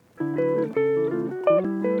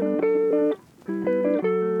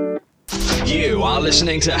are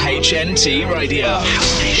listening to HNT Radio,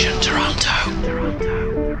 House Nation Toronto.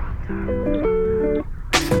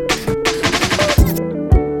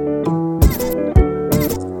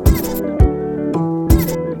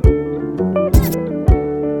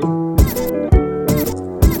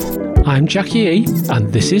 I'm Jackie E,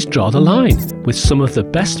 and this is Draw the Line, with some of the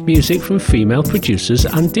best music from female producers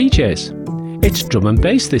and DJs. It's drum and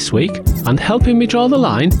bass this week, and helping me draw the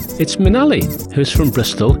line, it's Minali, who's from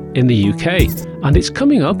Bristol in the UK, and it's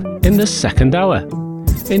coming up in the second hour.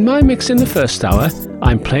 In my mix in the first hour,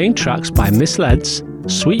 I'm playing tracks by Miss Leds,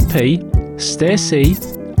 Sweet Pea, Stacey,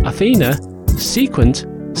 Athena, Sequent,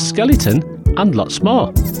 Skeleton, and lots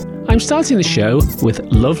more. I'm starting the show with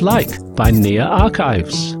Love Like by Nia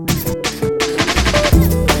Archives.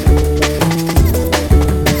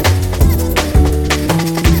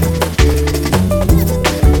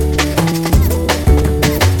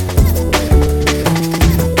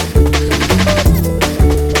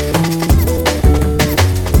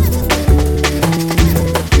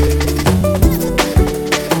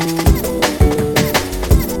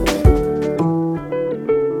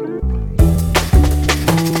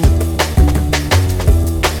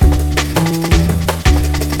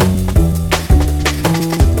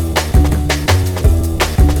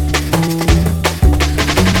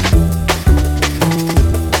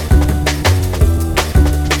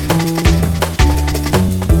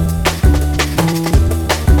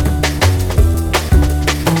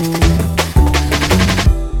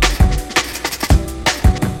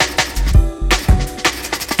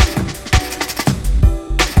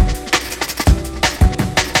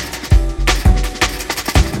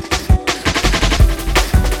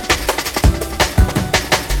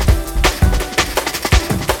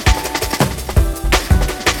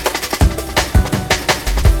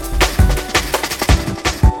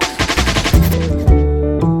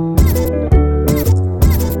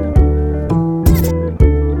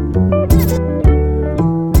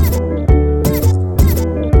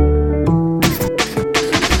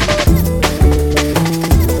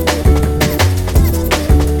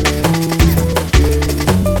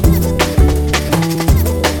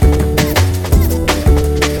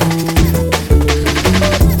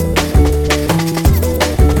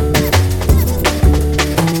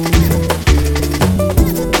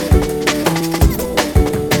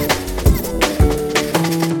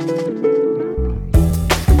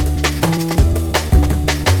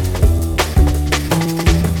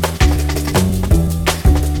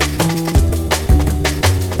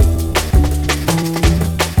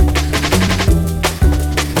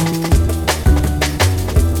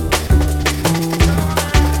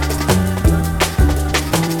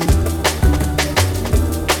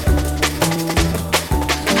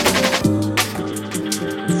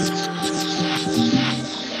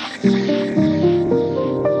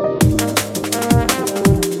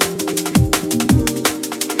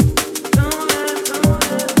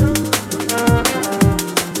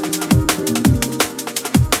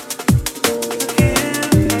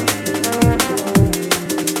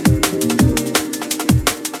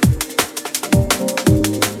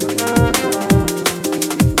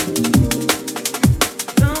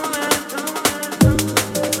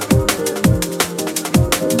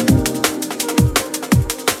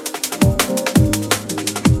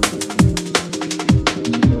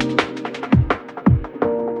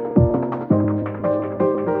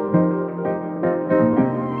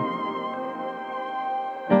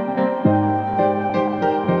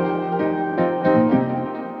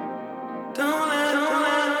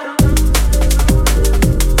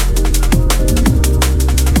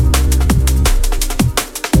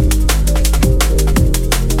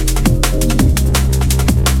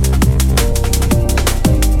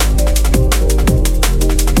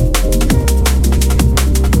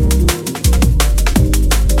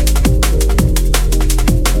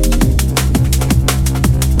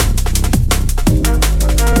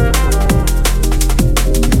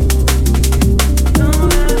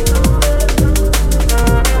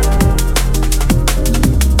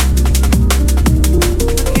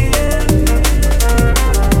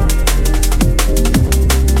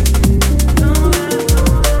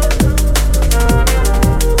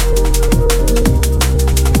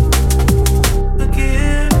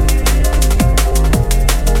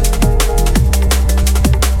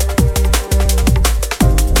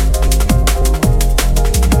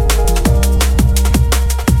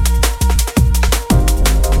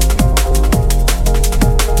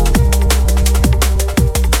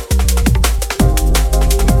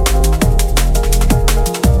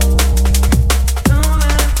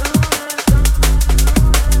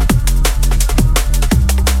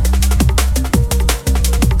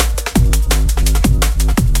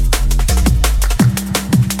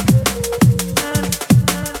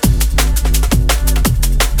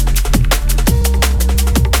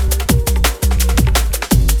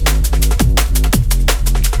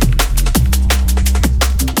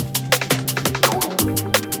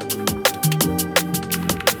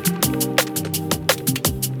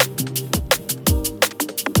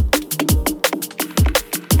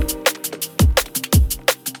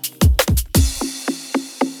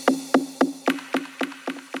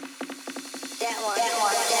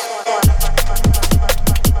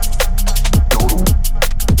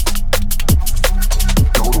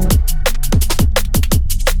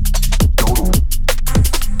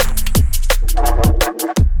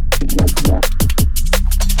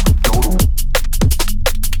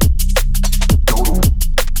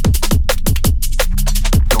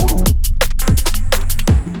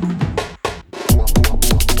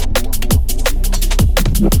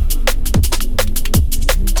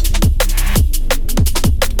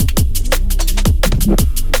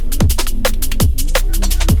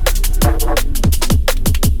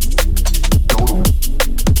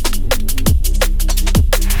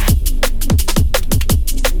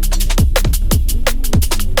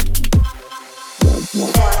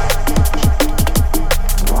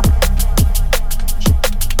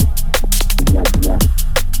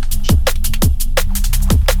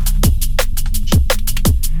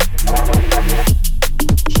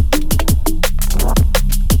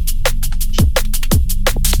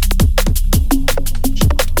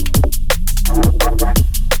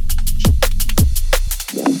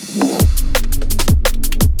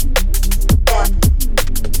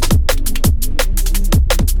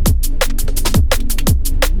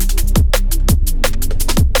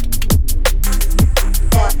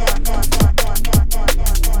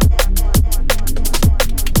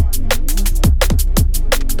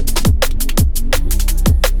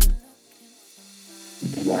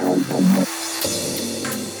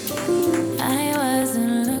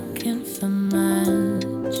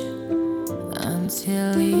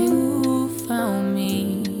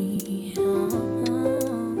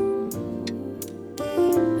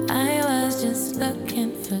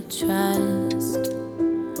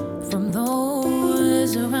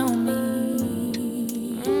 was around me.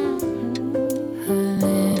 A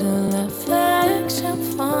little affection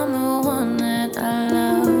from the one that I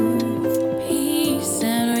love. Peace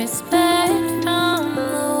and respect from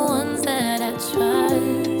the ones that I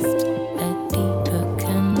trust. A deeper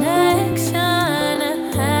connection,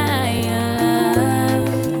 a higher love.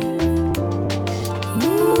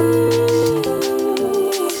 Ooh.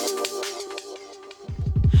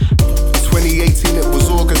 2018, it was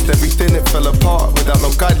August, everything it fell apart. Without no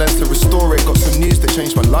guidelines to restore it, got some news that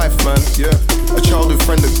changed my life, man. Yeah, a childhood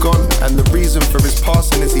friend had gone, and the reason for his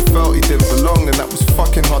passing is he felt he didn't belong, and that was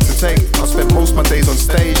fucking hard to take. I spent most of my days on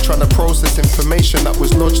stage trying to process information that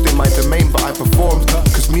was lodged in my domain, but I performed,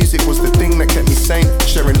 cause music was the thing that kept me sane.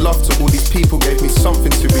 Sharing love to all these people gave me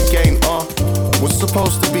something to regain. Was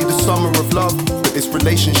supposed to be the summer of love, but this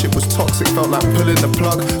relationship was toxic, felt like pulling the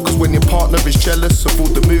plug. Cause when your partner is jealous of all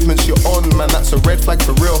the movements you're on, man, that's a red flag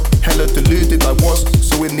for real. Hella deluded I was,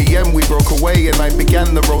 so in the end we broke away, and I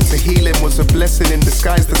began the road to healing. Was a blessing in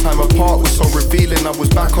disguise, the time apart was so revealing. I was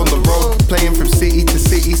back on the road, playing from city to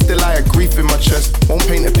city, still I had grief in my chest. Won't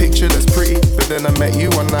paint a picture that's pretty, but then I met you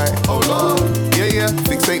one night. Oh Lord, yeah,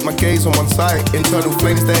 fixate my gaze on one side, internal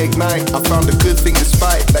flames they ignite. I found a good thing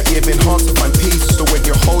despite that it been hard to find peace. So when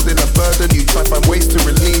you're holding a burden, you try to find ways to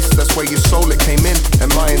release. That's where your soul it came in, and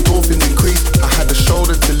my endorphins increased. I had a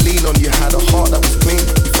shoulder to lean on, you had a heart that was clean.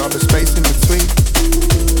 You found a space in between.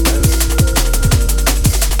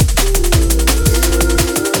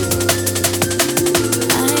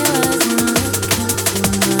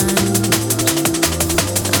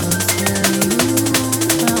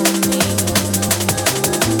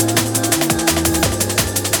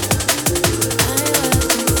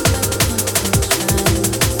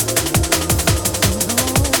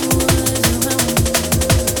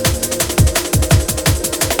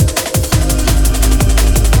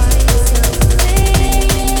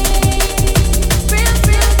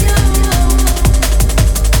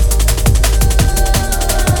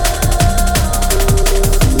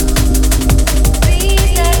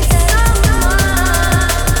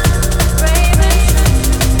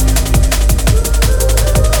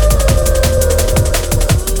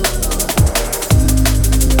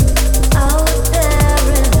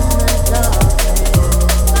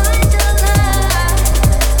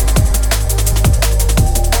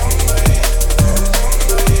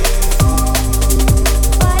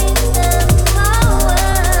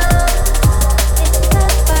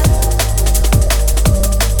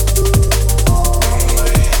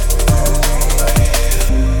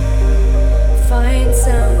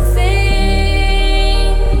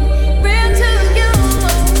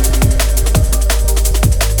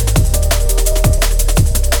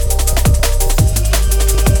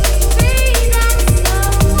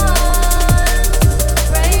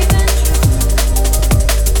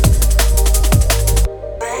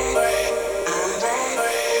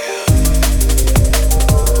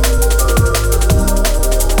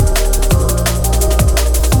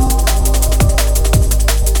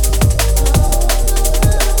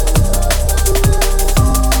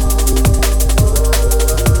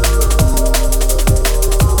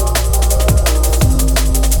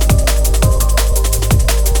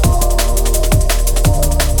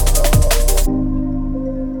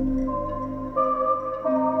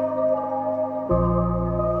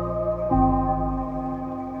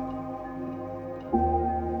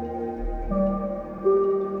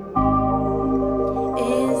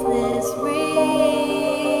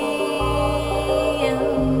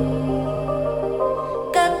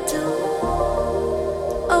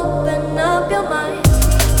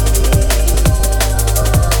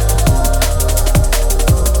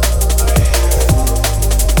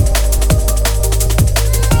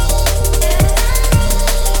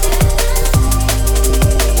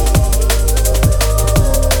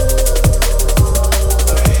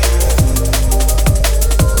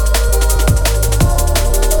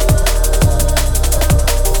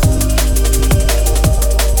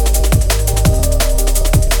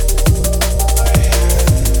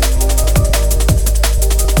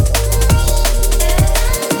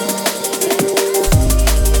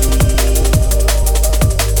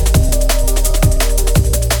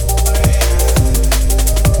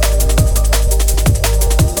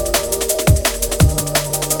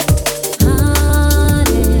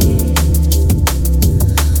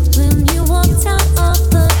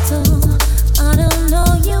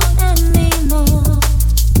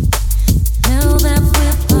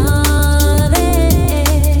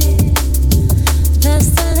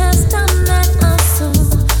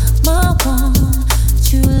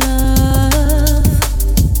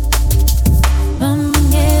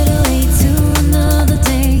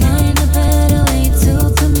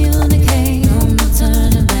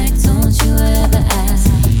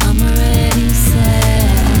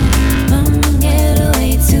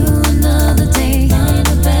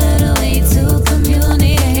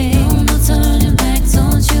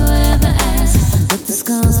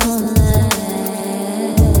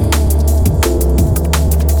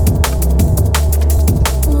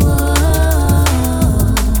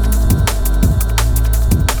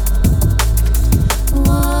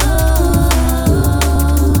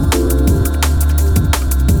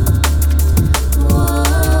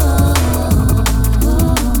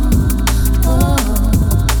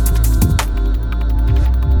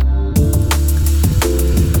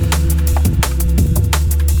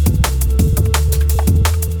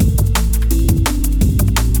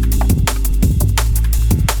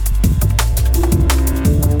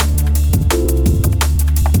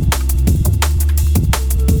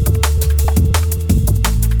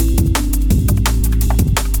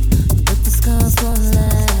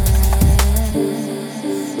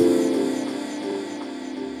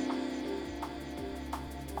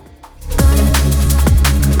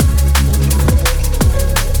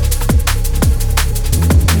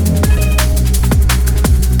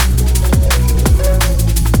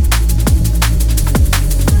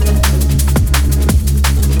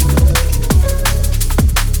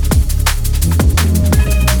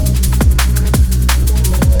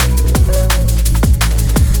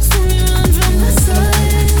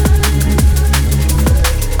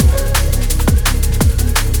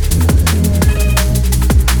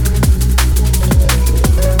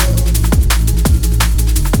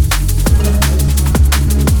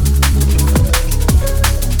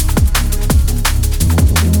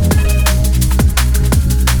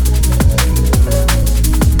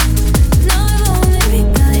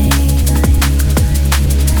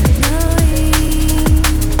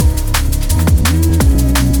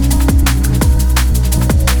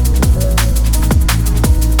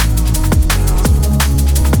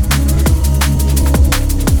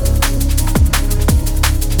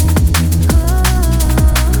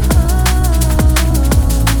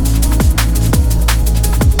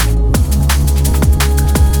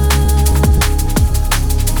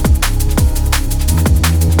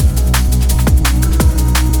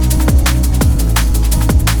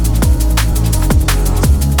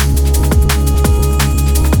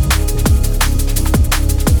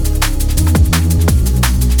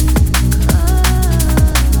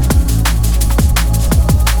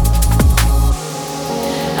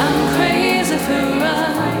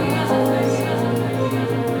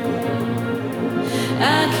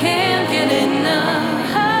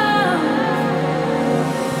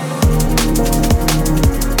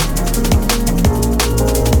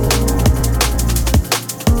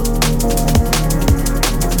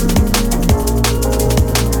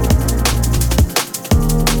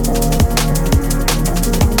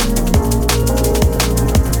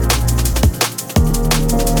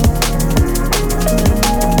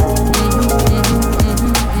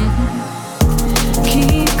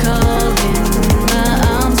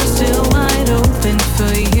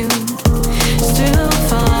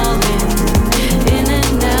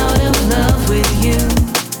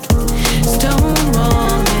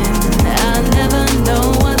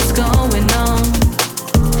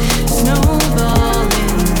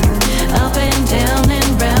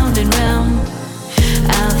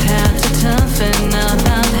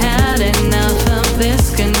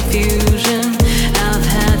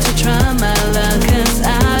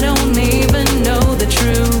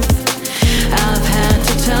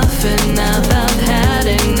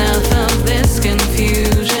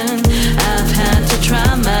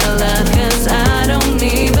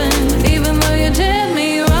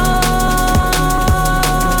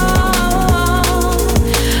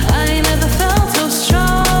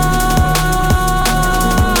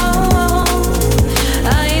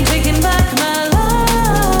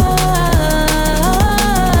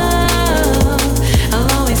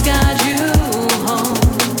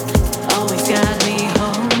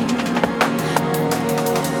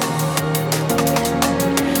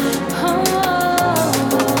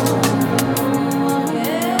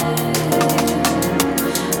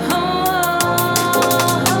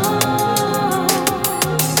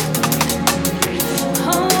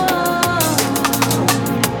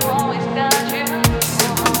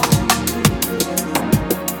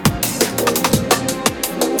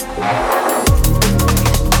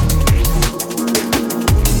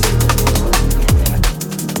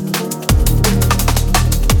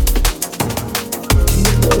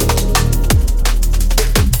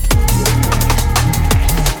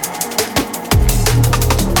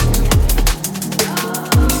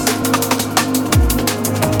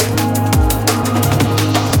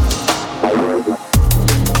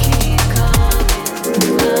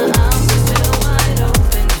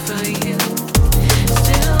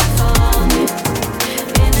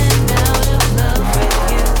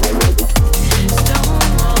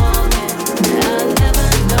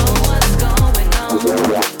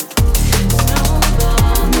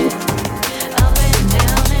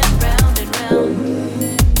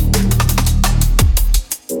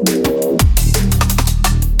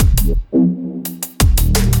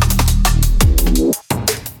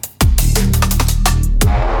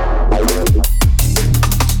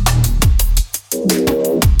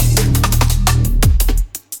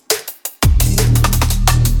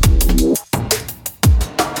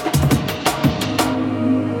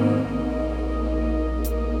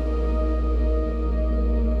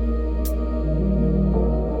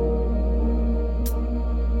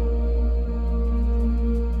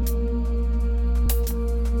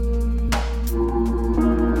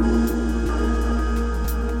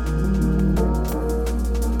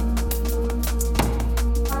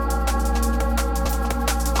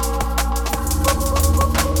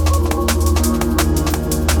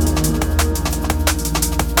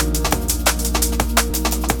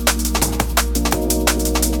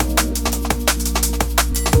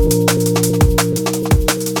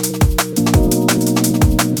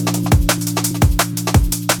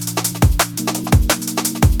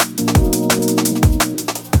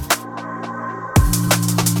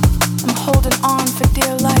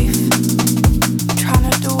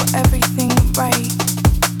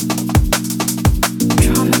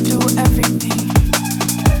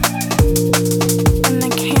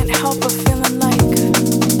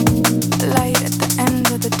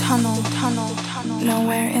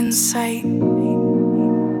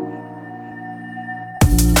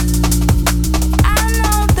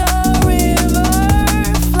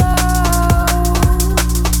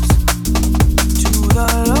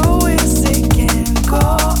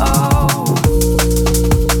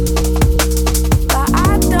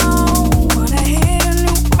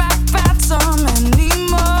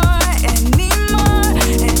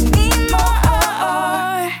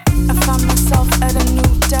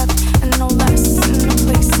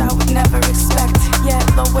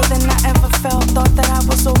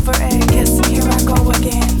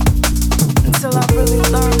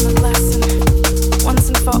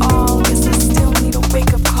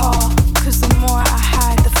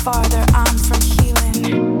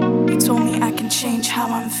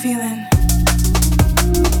 feeling.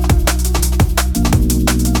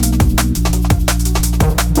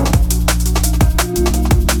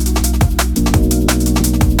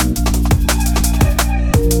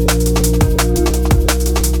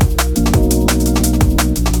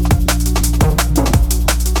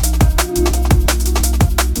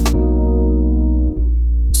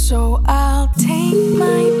 So I'll take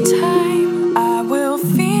my time, I will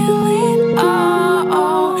feel it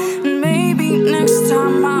all. And maybe next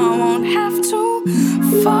time I won't have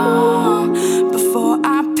to fall before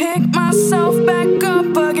I pick myself back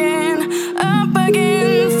up again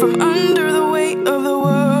from under the weight of the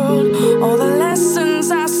world. All the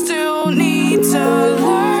lessons I still need to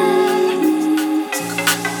learn.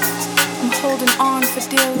 I'm holding on for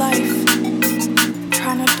dear life,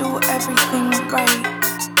 trying to do everything right.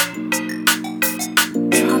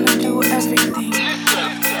 Trying to do everything,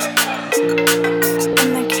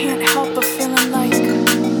 and I can't help but feeling like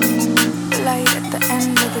light at the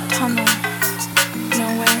end of the tunnel,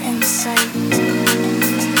 nowhere in sight.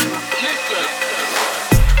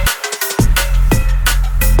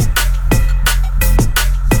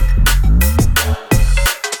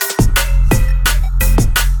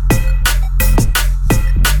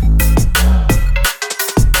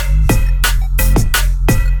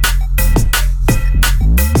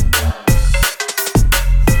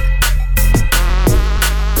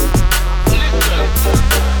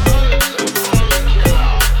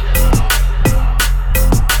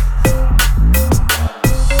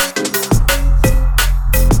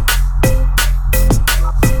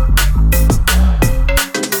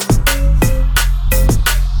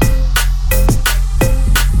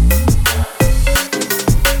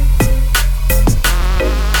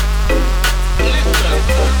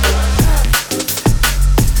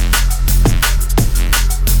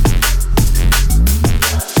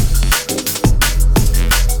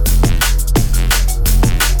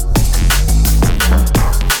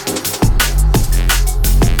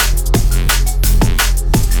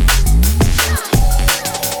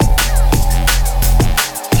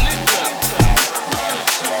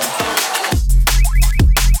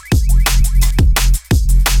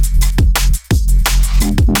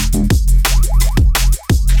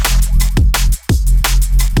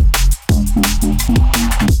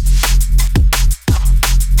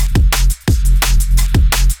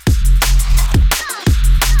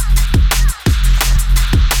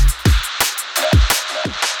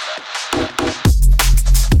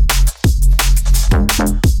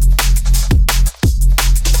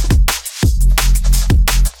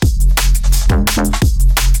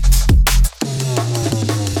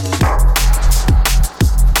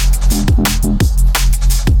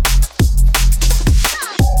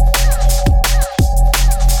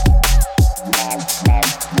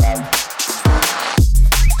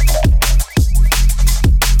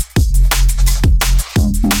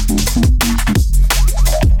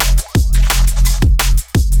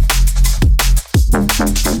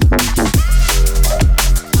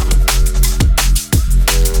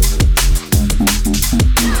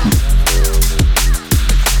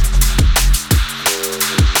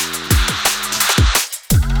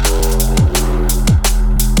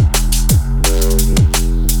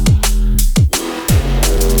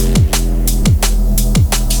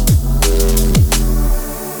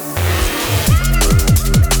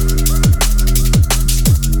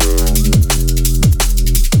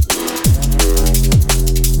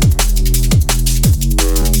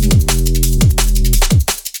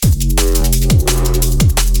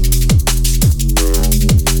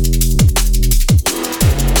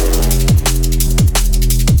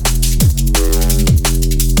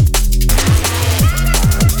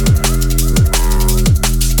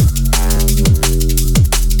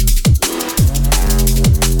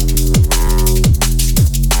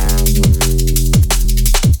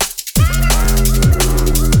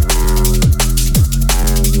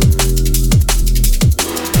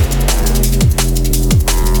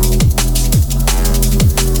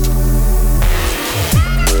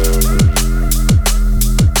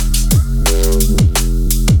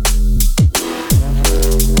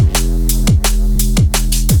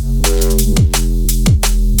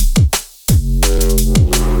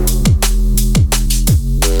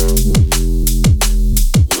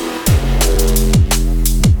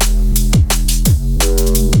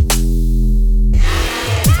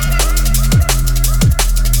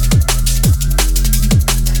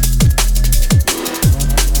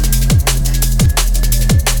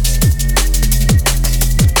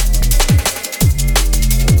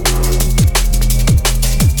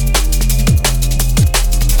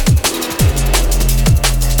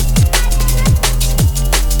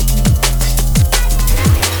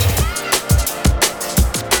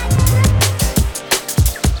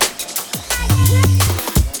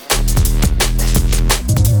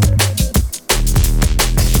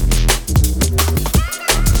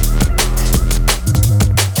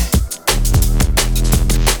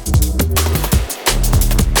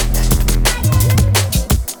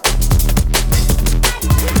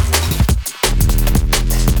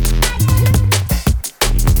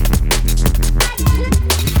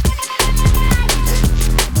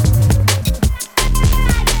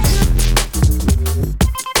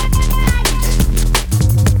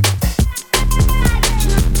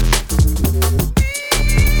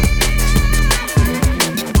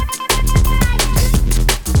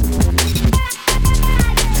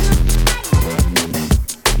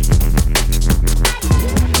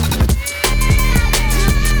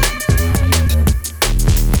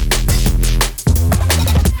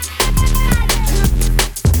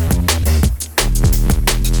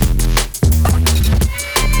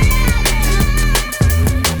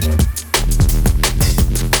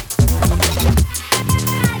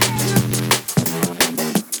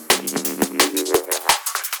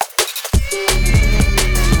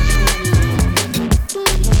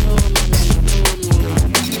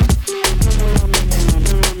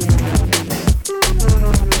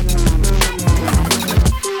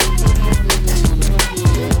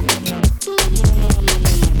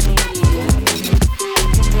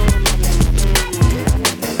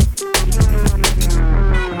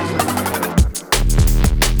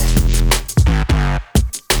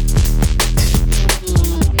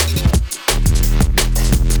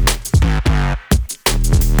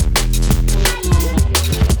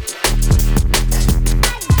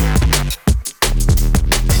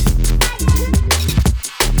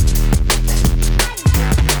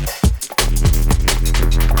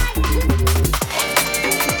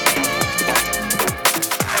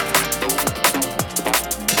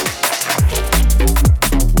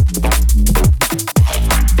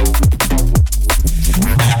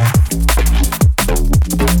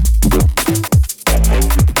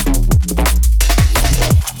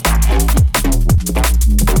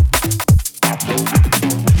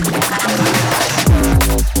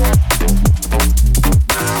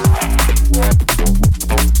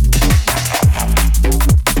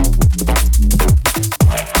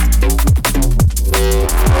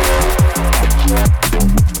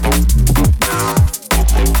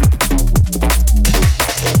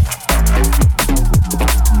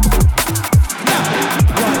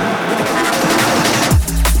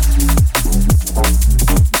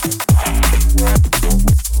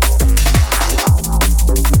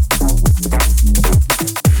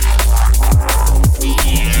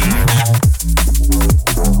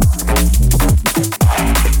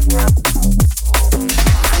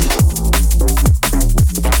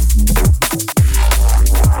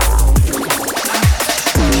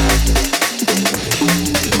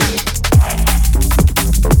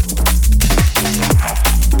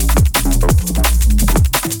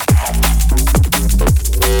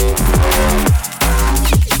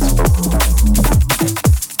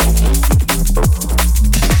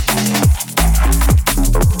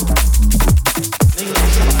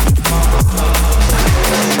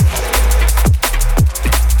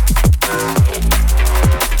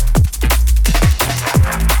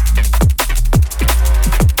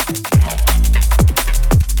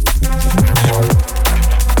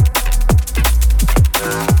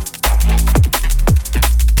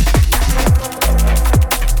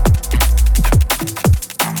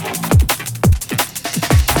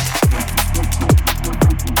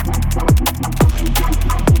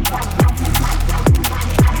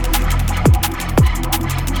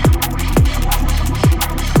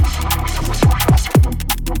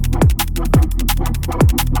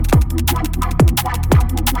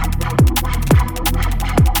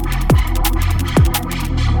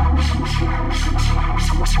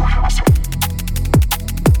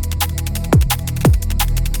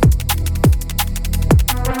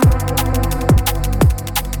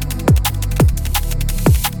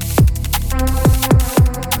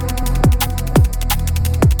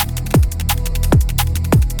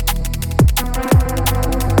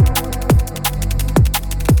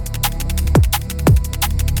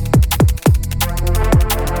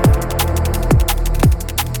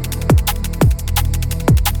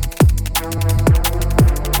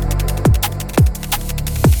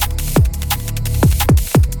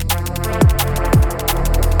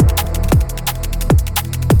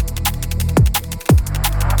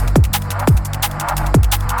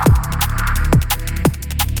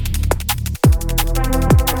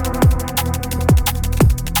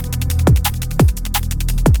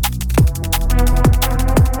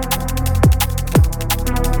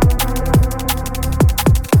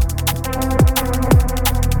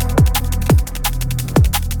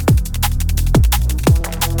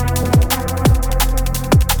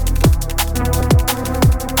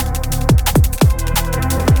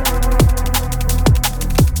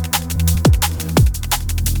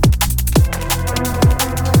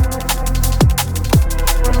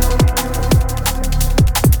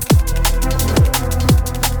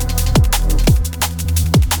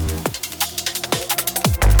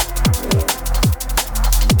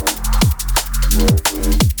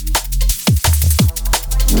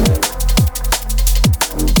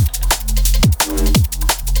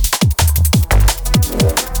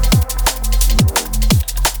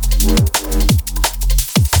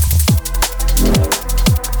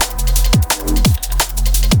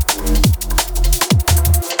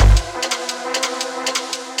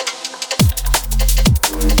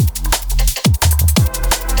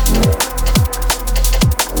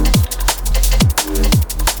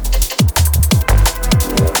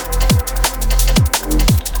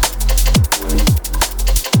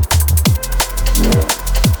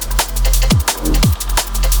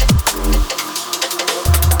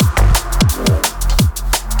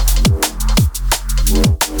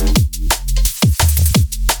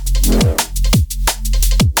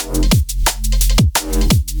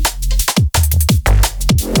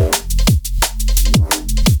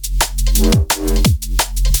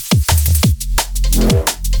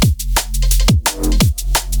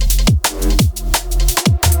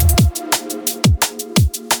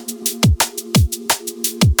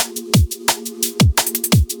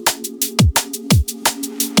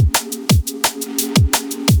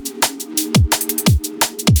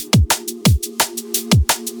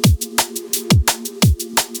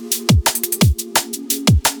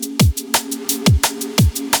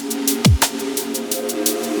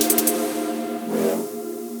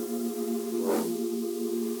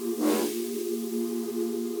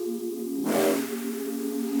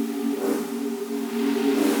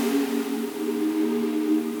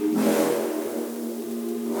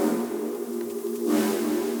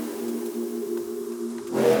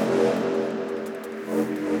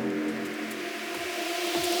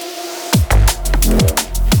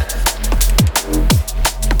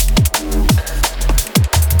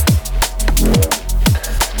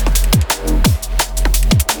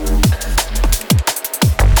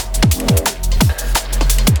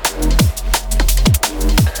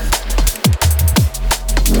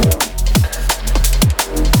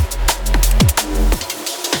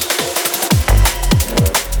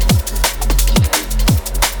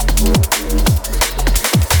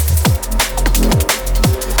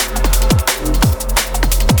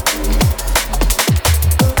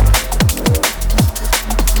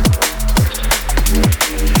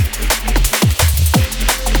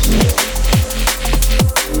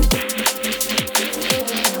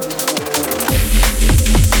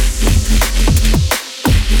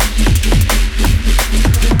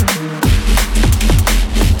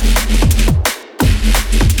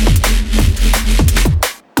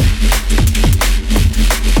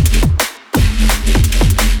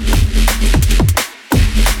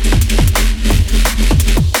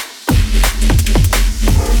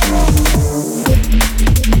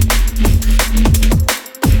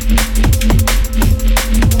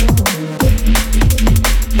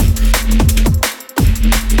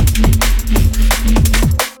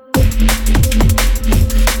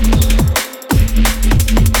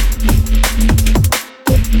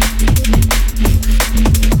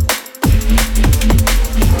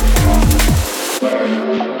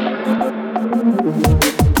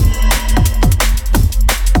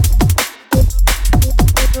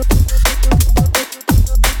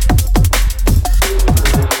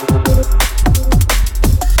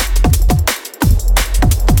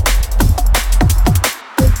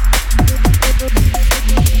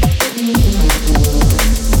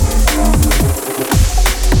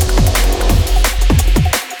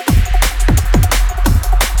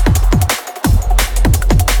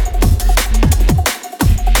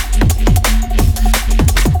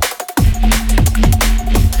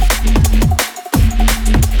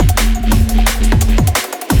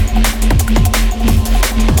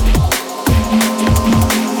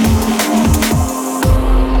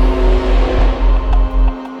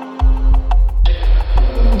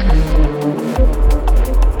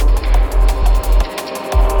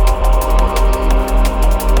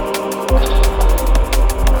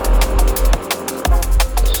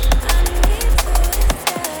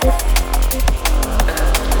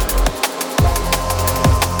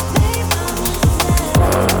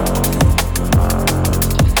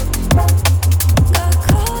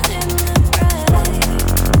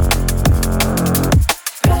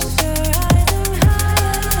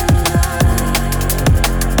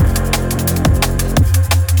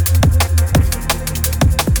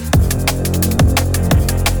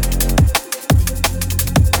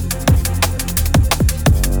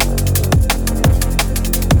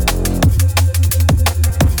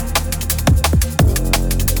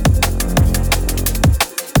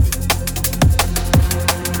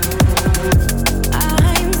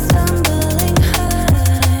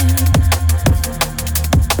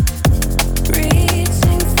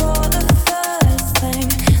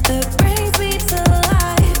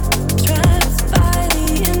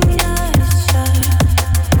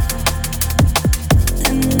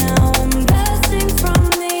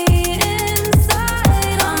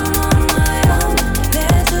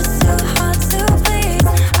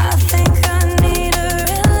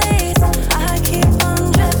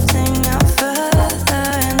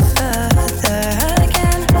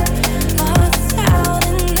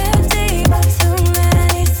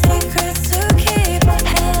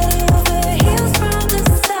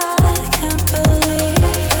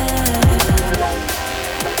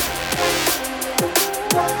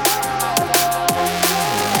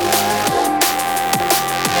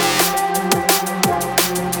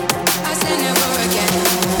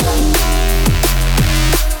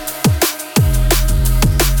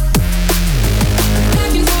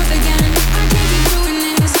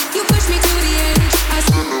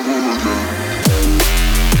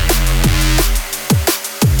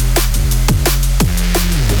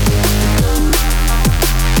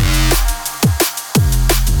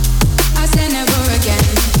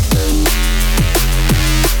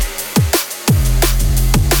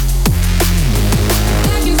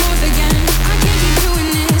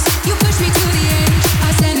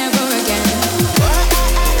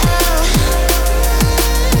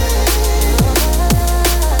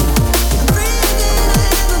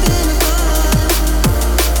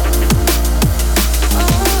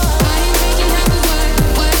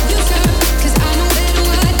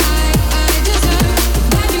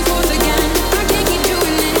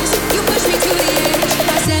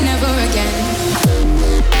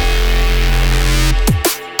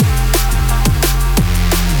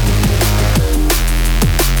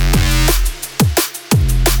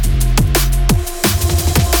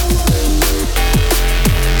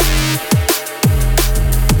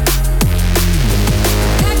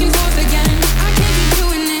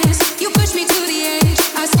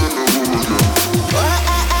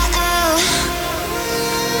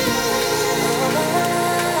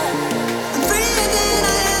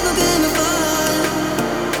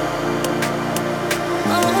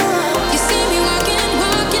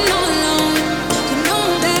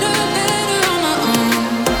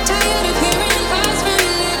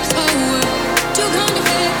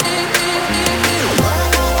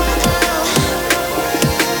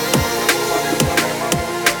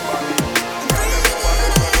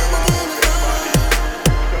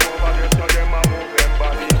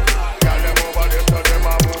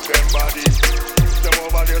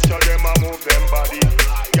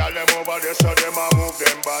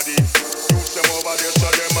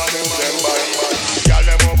 Gyal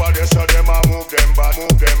them over there, so them a move them body.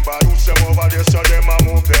 Use them over there, so them a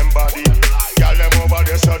move them body. Gyal them over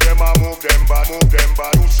there, so them a move them body.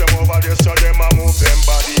 Use them over there, so them a move them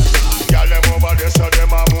body. Gyal them over there, so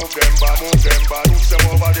them a move them body. Use them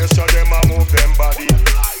over there, so them a move them body.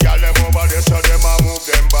 Gyal them over there, so them a move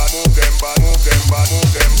them body. Move them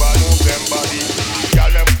body.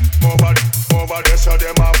 Gyal them over there, so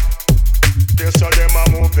them a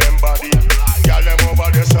move them body. Gyal them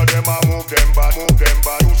over there, so them a move them body.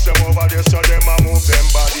 Use them over there, so them a move them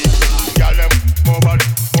body. Gyal them over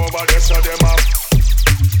there, so them a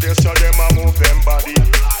move them body.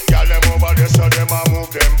 Gyal them over there, so them a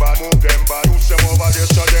move them body. Use them over there,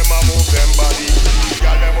 so them a move them body.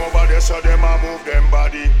 Gyal them over there, so them a move them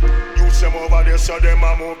body. Use them over there, so them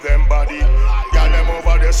a move them body. Gyal them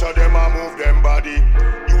over there, so them a move them body.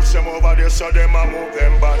 Use them over there, so them a move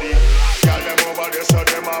them body. Gyal them over there, so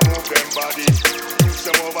them a move them body. Use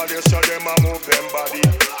them over there, so them a move them body.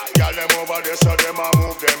 Gyal them over there, so them a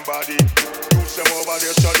move them body. Use them over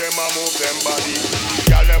there, so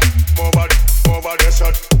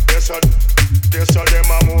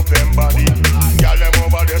them a move them body. Gyal them over there, so them a move them body. Gyal them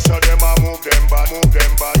over there, so them a move them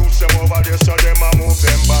body. Use them over there, so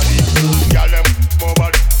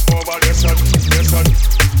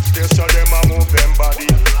them a move them body.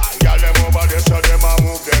 Gyal them over there, so them a move them body. Gyal them over there, so them a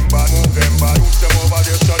move them body. Use them over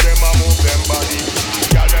there, so them a move them body.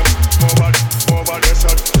 Gyal them over there, so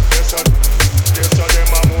them a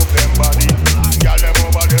move them body. Gyal them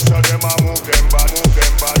over there, so them a move them body.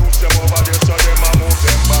 Use them over there, so them a move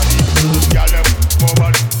them body. Gyal them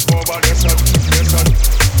over there, so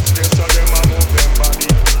them a move them body.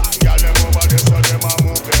 Gyal them over there, so them a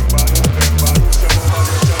move them body.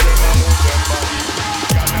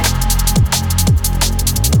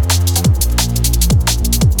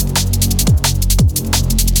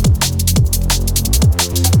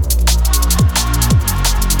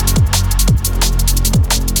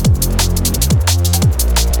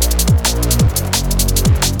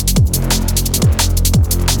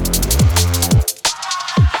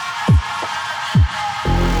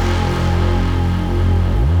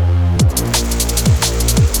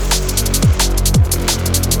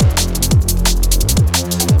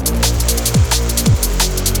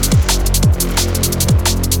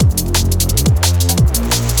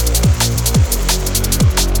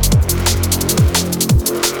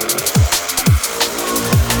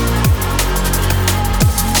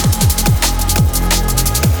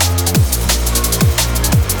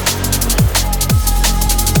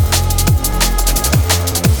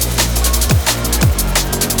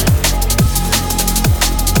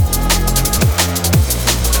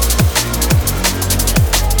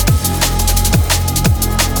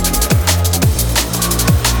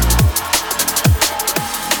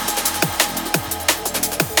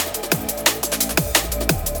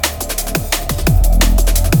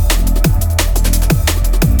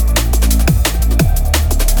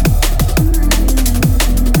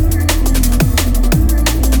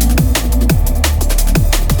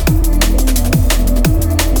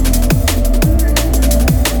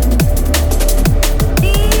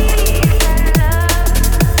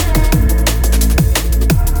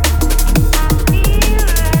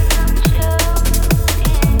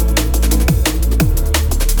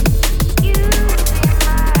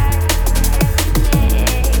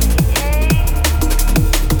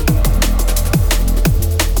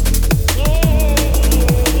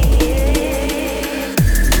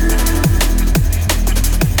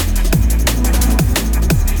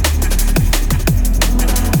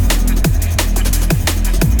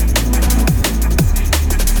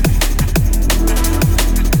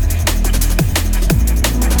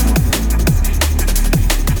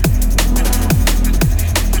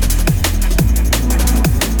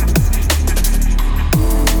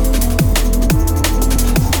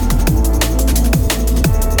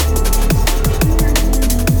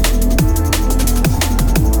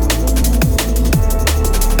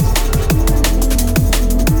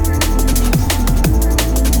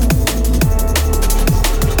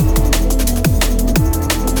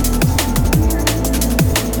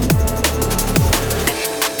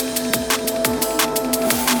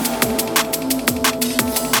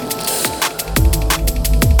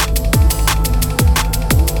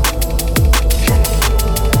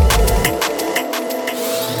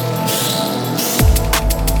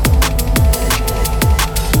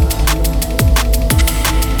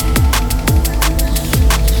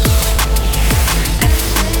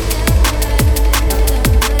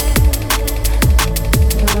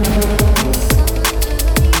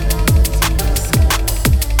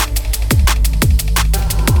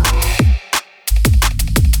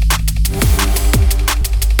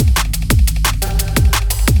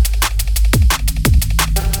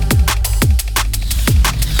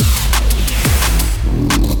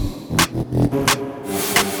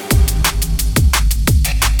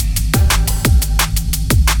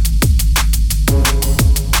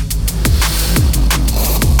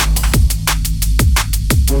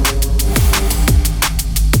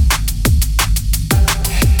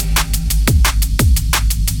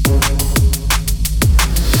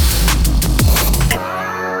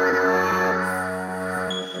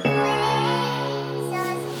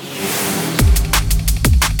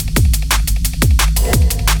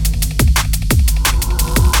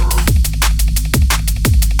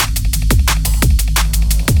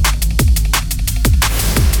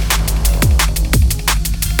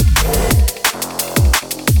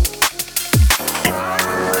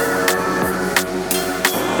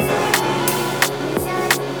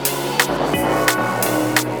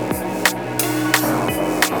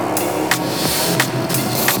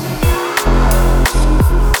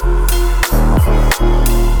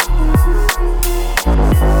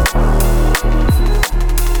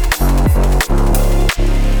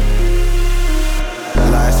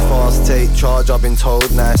 take charge, I've been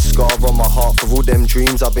told. Nice scar on my heart for all them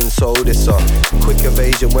dreams I've been sold. It's a quick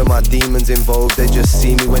evasion when my demons involved. They just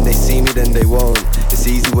see me when they see me, then they won't. It's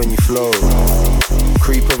easy when you flow.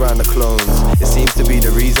 Creep around the clones. It seems to be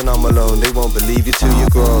the reason I'm alone. They won't believe you till you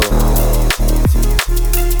grow.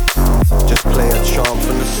 Just play a charm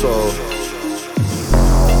from the soul.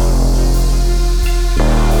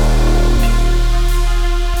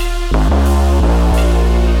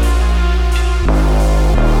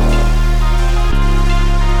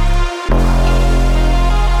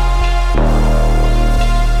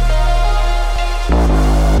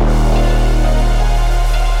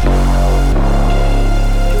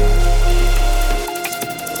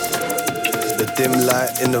 Dim light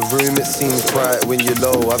in the room, it seems bright when you're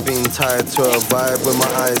low. I've been tied to a vibe with my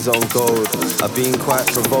eyes on gold. I've been quite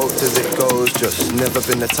provoked as it goes, just never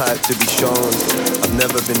been the type to be shown. I've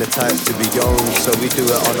never been the type to be owned, so we do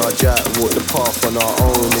it on our jack, walk the path on our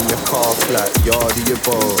own. In your car, flat, yard of your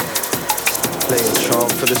boat. Play a charm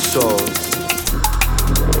for the soul.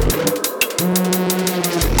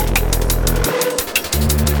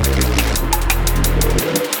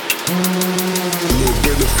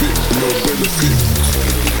 No benefit.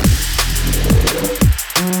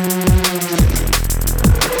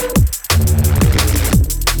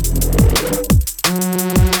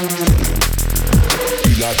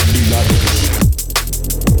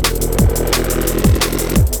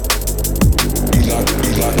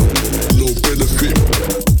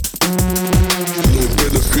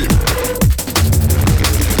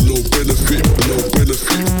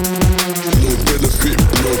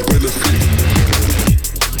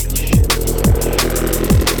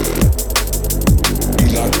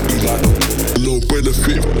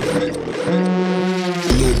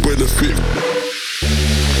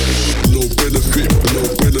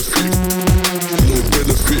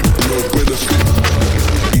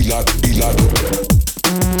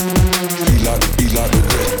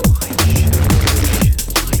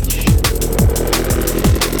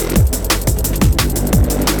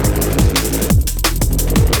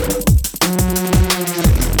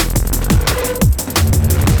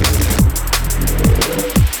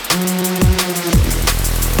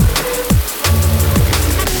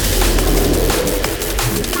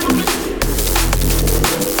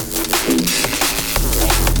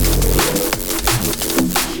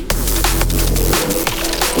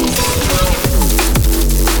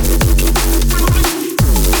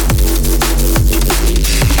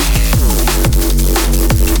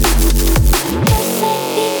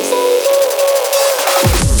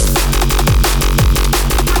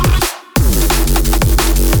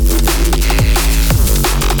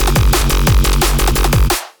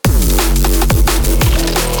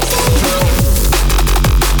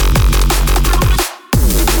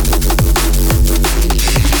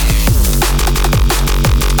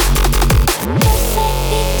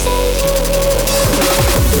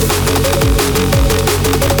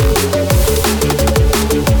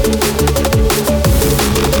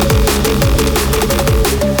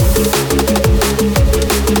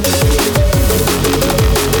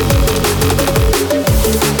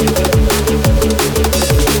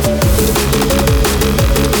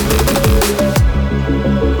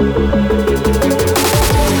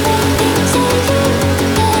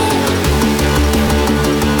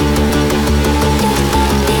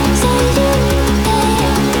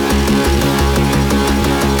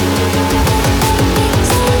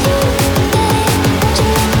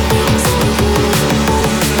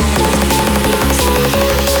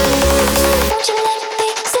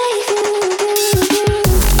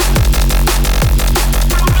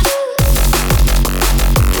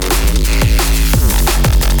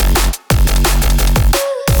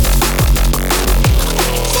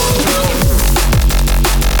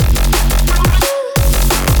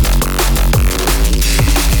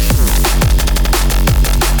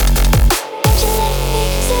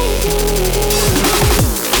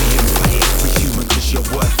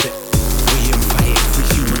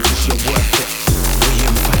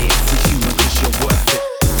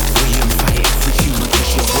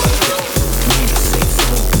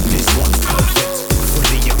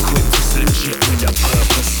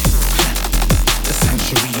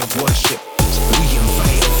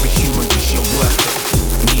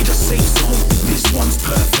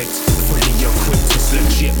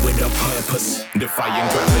 defying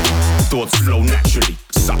gravity. Thoughts flow naturally.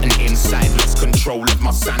 Something inside lost control of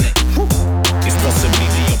my sanity. It's possibly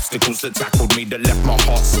the obstacles that tackled me that left my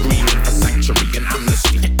heart screaming for sanctuary and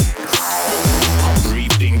amnesty. I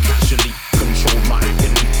breathed in casually, controlled my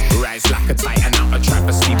agony. Rise like a titan out of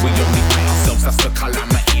travesty. We only fight ourselves, that's the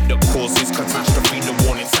calamity that causes catastrophe. The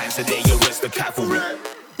warning signs today. cavalry.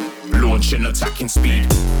 Launching attacking speed.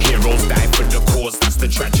 Heroes die for the cause, that's the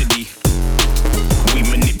tragedy. We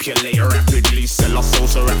manipulate rapidly, sell our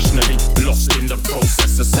souls irrationally. Lost in the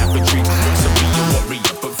process of savagery. So be a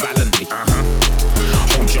warrior but valiantly.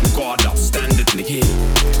 Hold your guard outstandingly.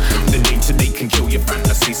 The name today can kill your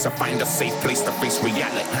fantasies, so find a safe place to face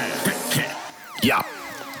reality. Yeah,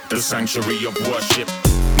 the sanctuary of worship.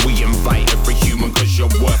 We invite every human cause you're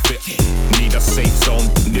worth it. Need a safe zone,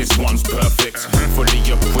 this one's perfect. Fully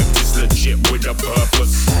equipped, it's legit with a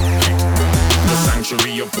purpose. The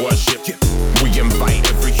sanctuary of worship. We invite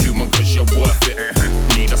every human cause you're worth it.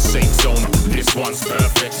 Need a safe zone, this one's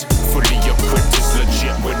perfect. Fully equipped, it's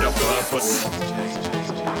legit with a purpose.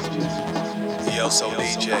 Yo, so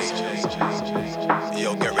DJ.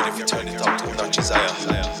 Yo, get ready for turn it up to a notch desire.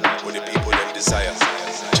 With the people them desire.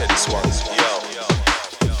 Check this one, yo.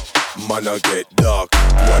 Man, I get dark.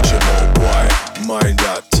 Watch your mouth, boy. Mind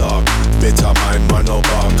that talk. Better mind, man, no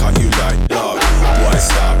bark. Can you like dog? Boy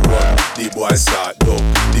start run, the boy start dog.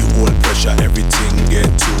 The whole pressure, everything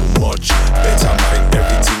get too much. Better mind,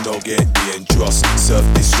 everything don't get dangerous.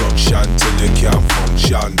 Self-destruction till you can't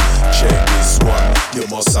function. Check this one, you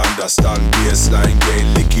must understand. Baseline get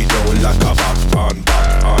licky down like a back on.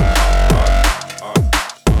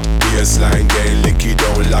 Baseline get licky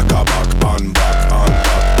down like a back on.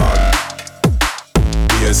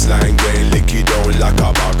 Baseline get licky down like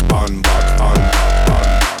a back on.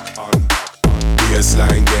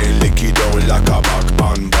 Baseline get licky down like a back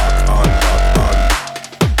on.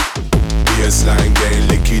 Baseline get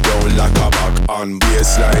licky down like a back on.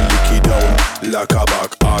 Baseline licky down like a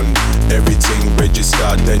back on. Everything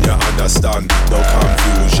registered, then you understand. No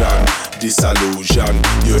confusion, disillusion.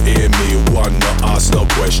 You hear me one, no ask no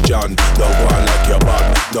question. No one like your bad,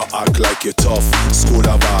 no act like you tough. School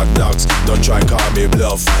of hard knocks, don't try call me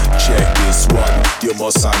bluff. Check this one, you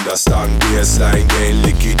must understand. Baseline get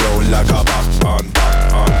licky down like a back on.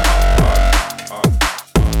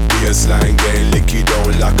 Baseline get licky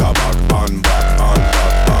down like a back on.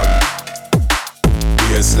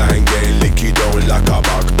 Baseline get licky down like a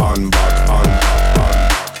back on.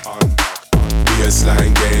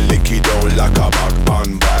 Baseline get licky down like a back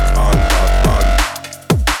on.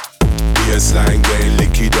 Baseline get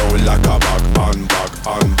licky down like a back on.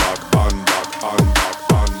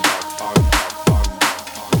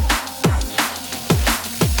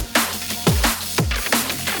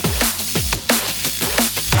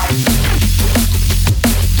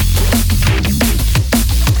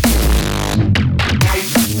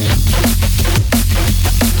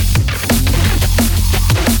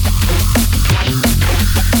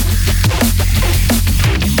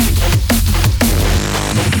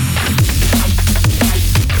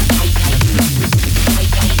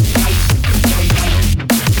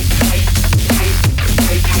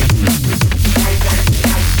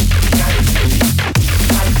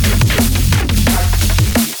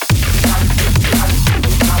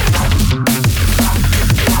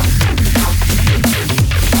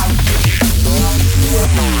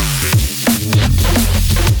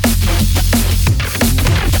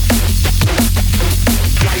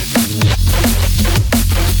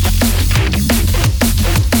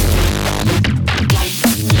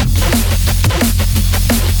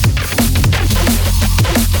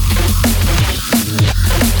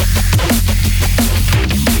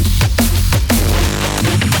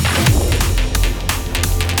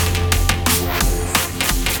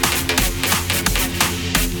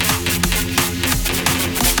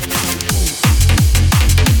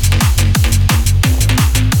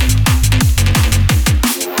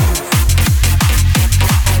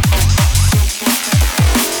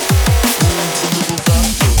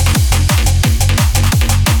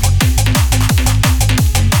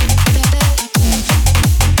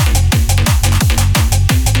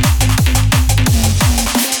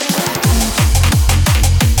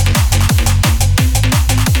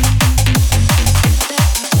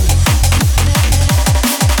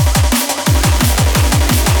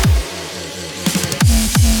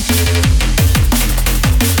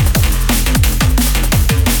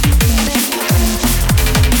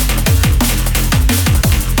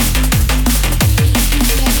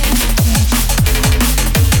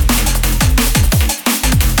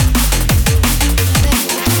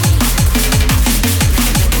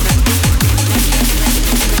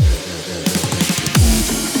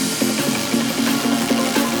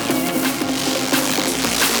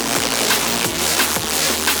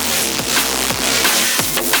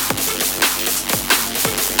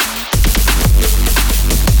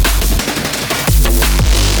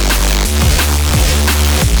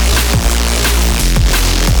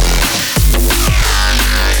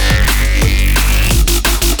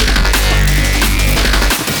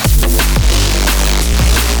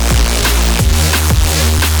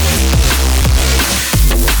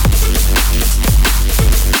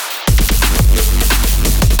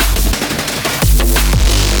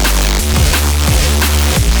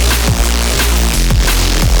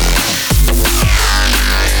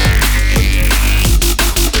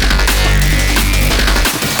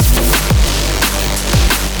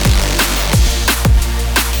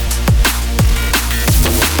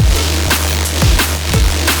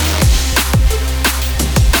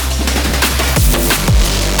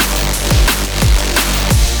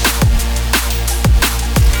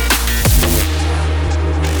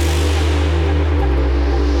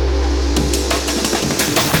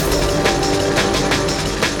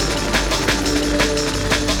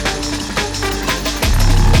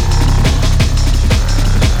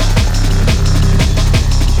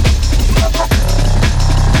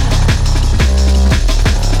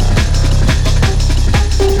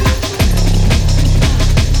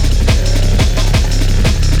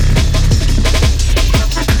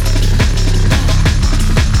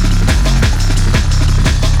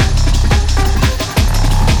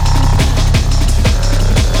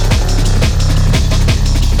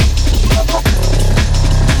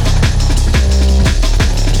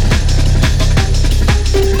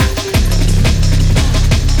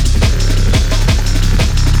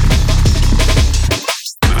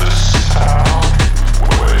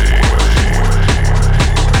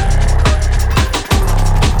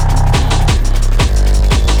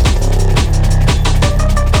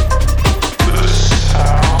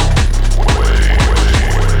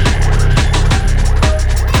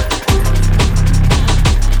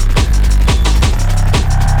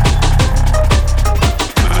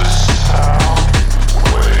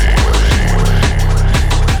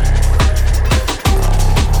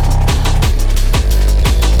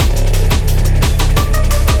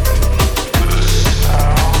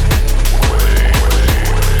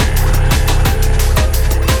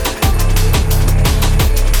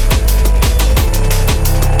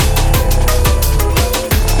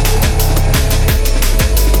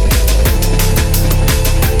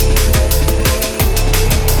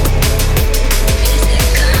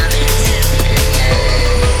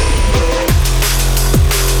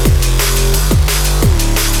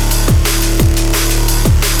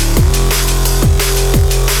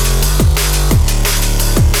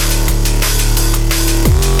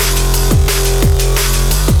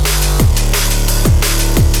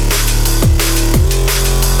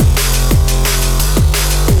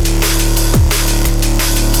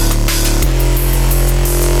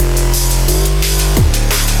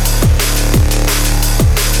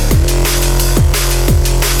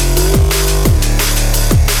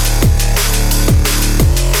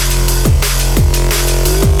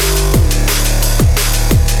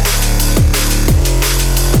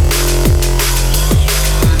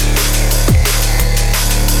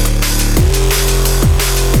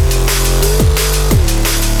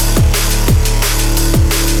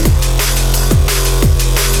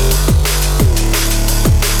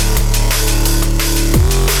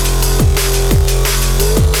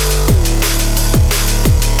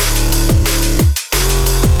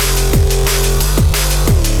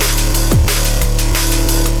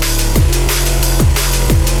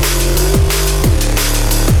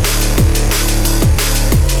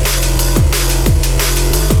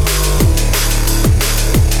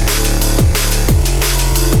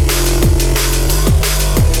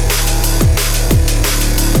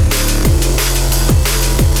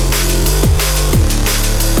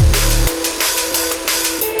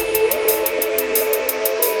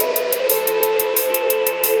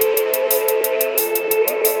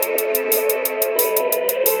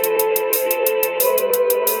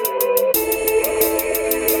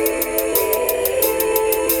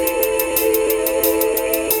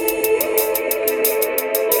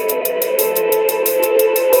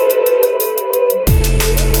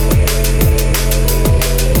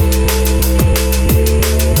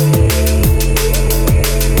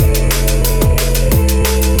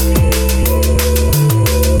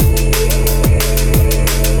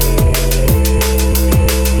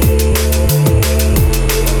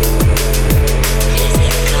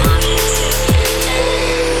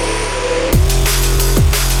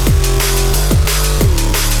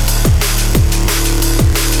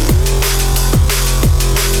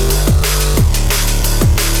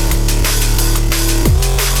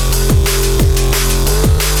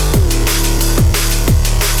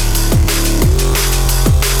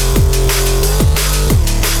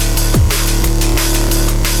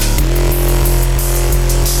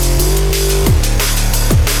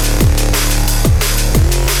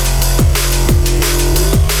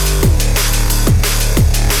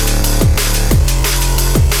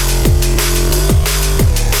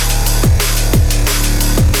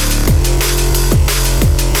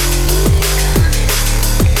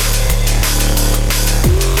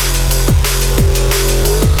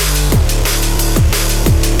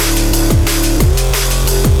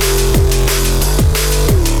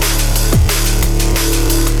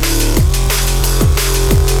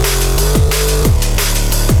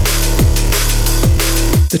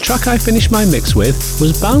 The track I finished my mix with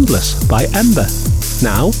was Boundless by Ember.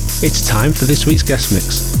 Now, it's time for this week's guest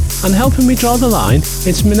mix. And helping me draw the line,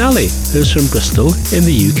 it's Minali, who's from Bristol in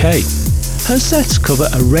the UK. Her sets cover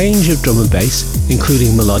a range of drum and bass,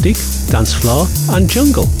 including melodic, dance floor and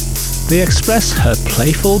jungle. They express her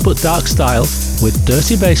playful but dark style with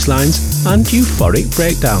dirty bass lines and euphoric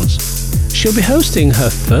breakdowns. She'll be hosting her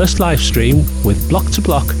first live stream with Block to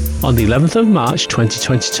Block on the 11th of March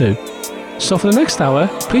 2022. So for the next hour,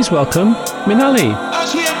 please welcome Minali.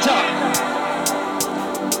 As we enter,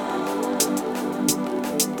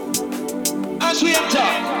 as we enter,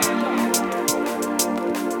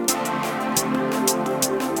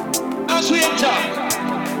 as we enter.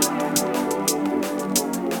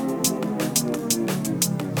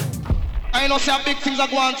 I know some big things are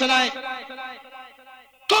going on tonight.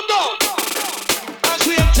 Come down, as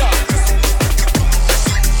we enter.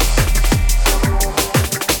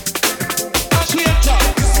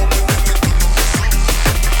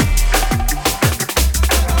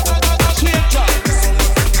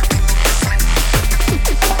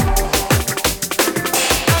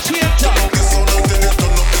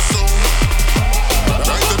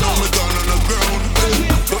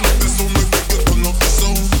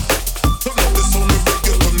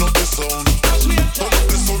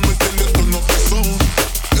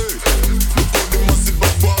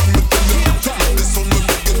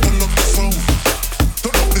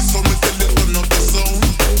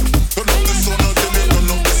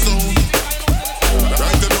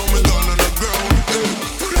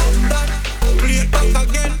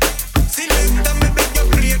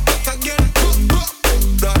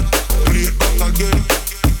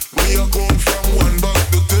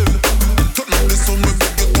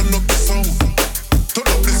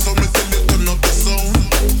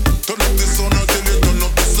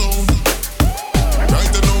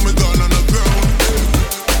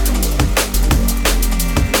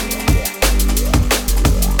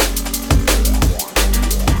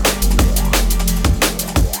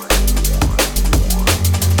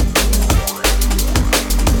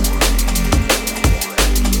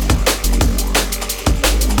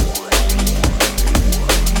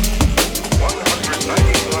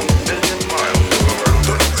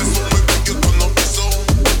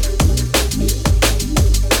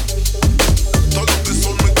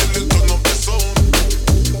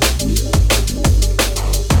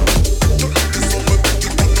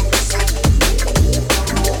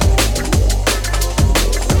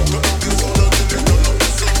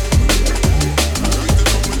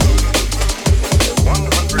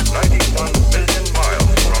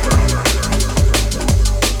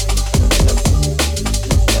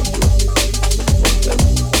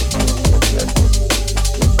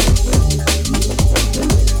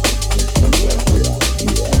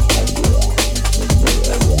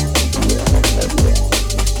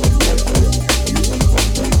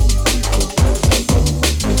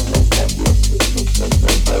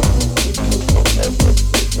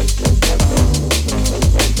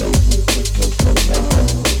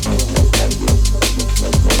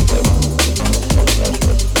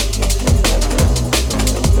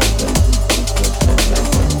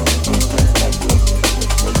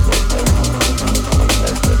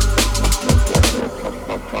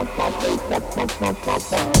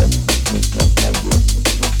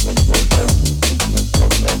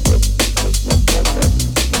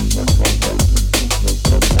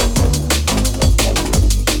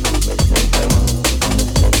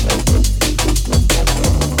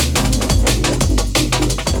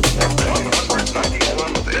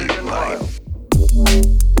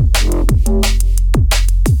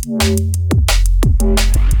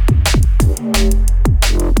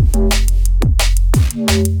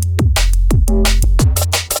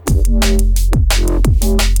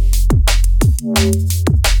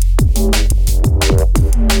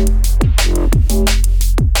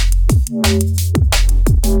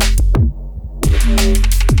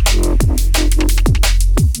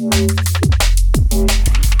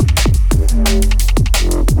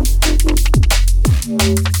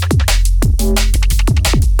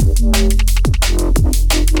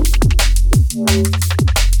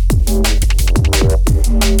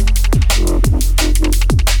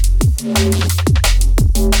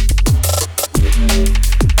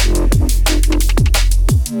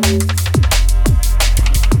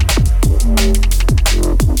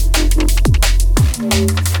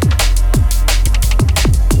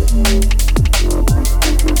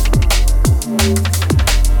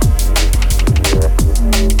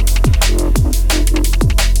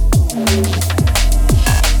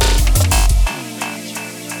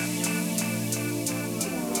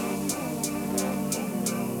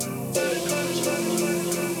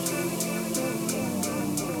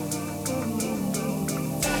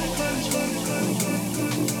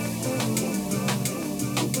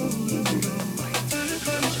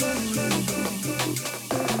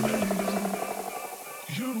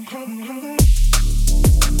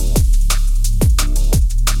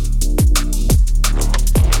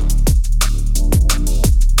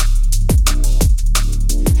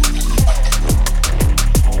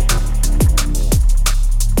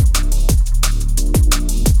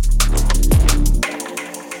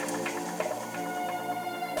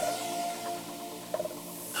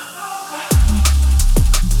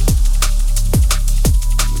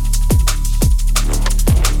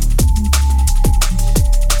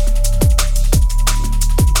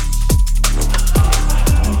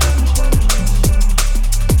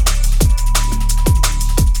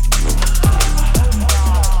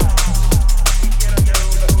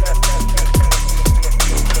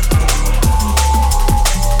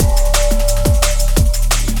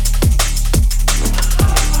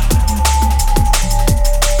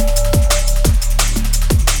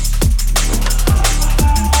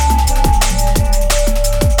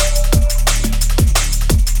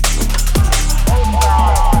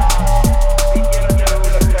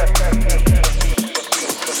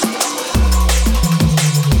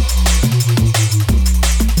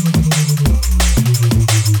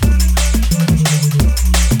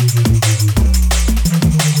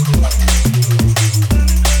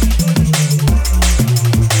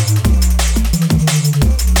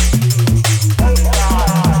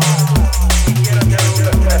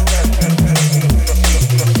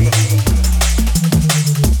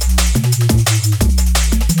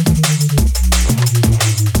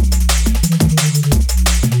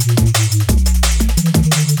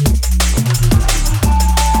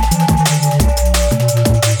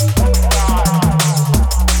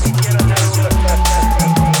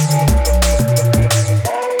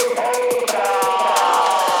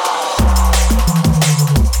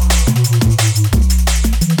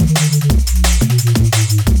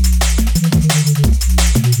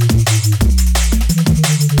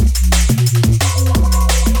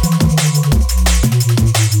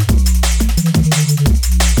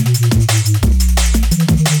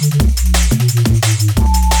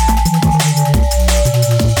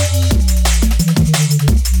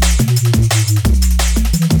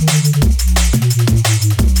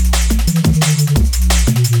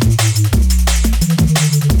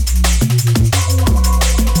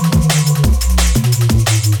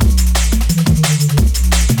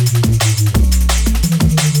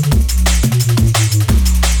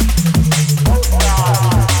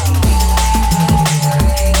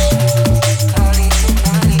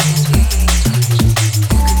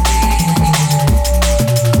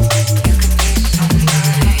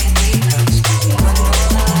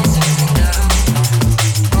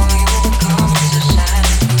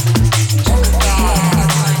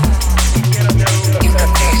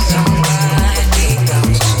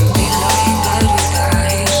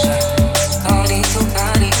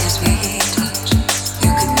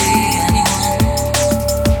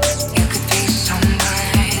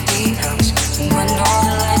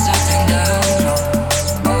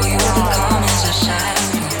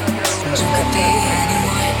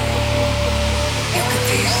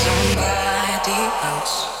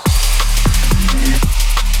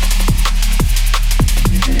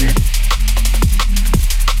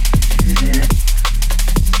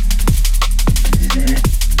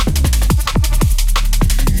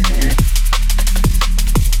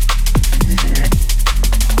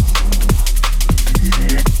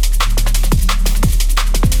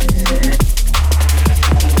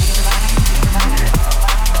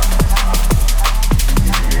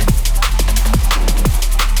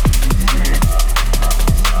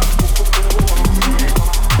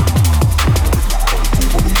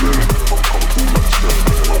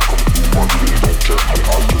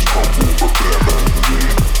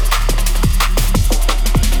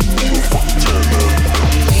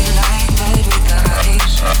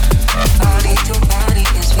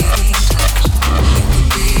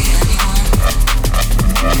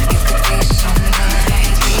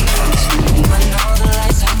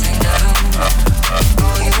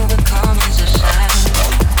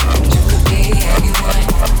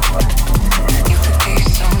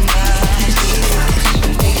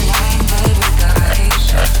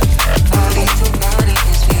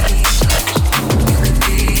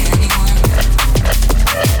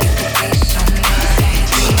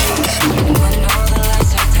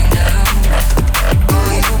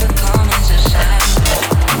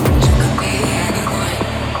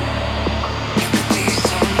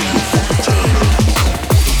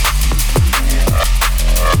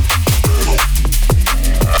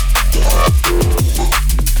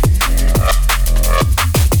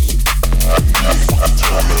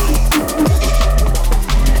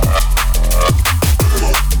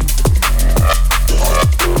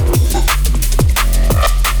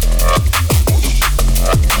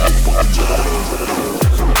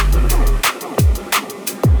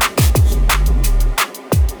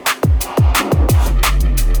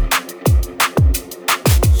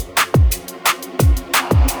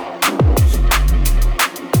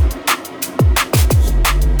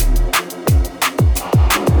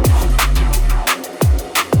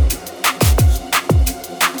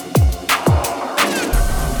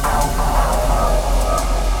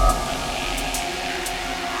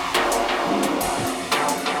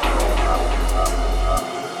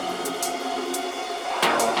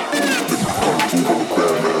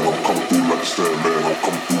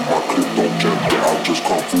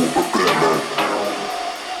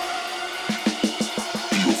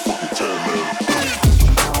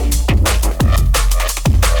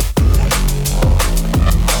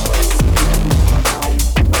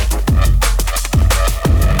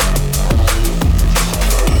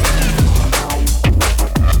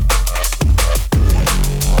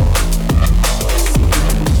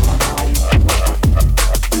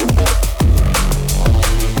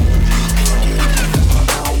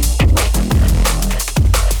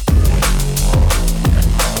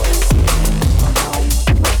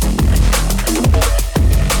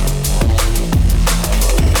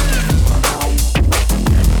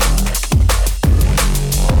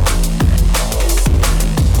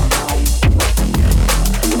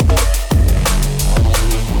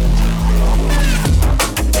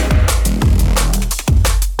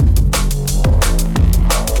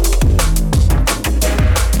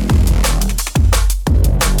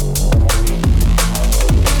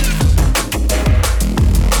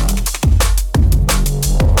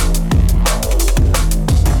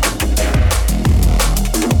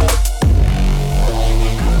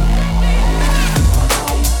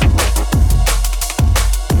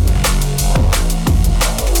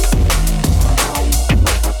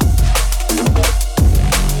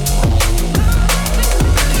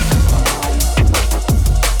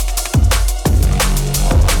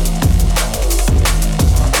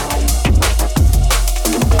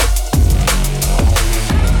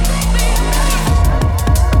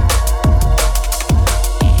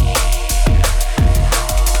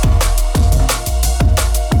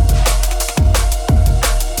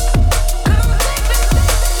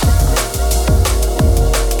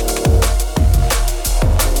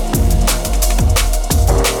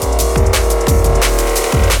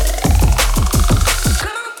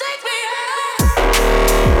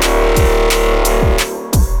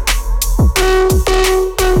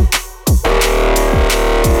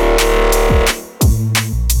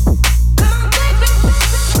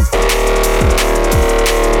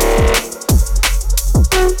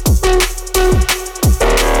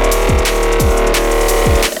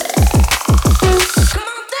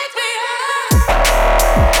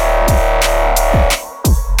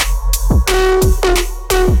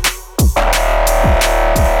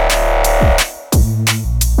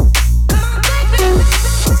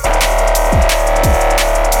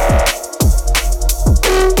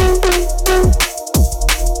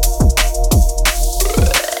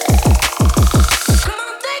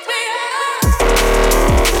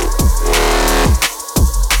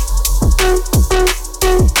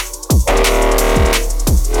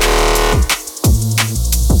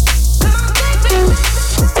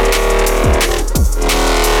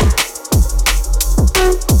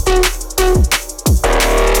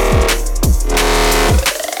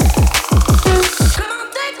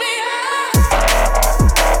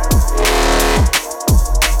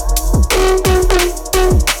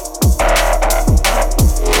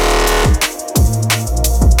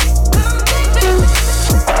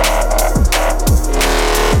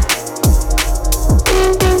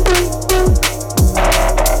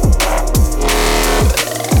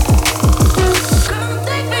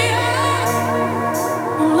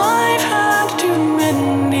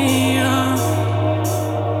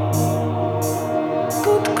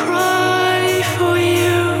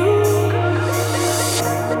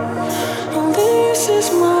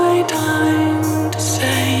 time to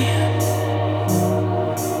say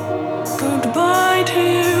goodbye to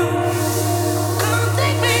you. Come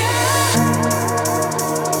take me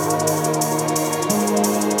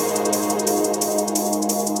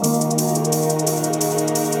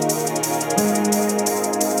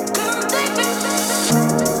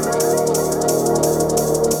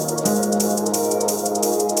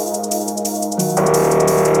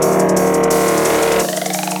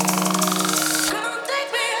Come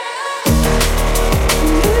take me out.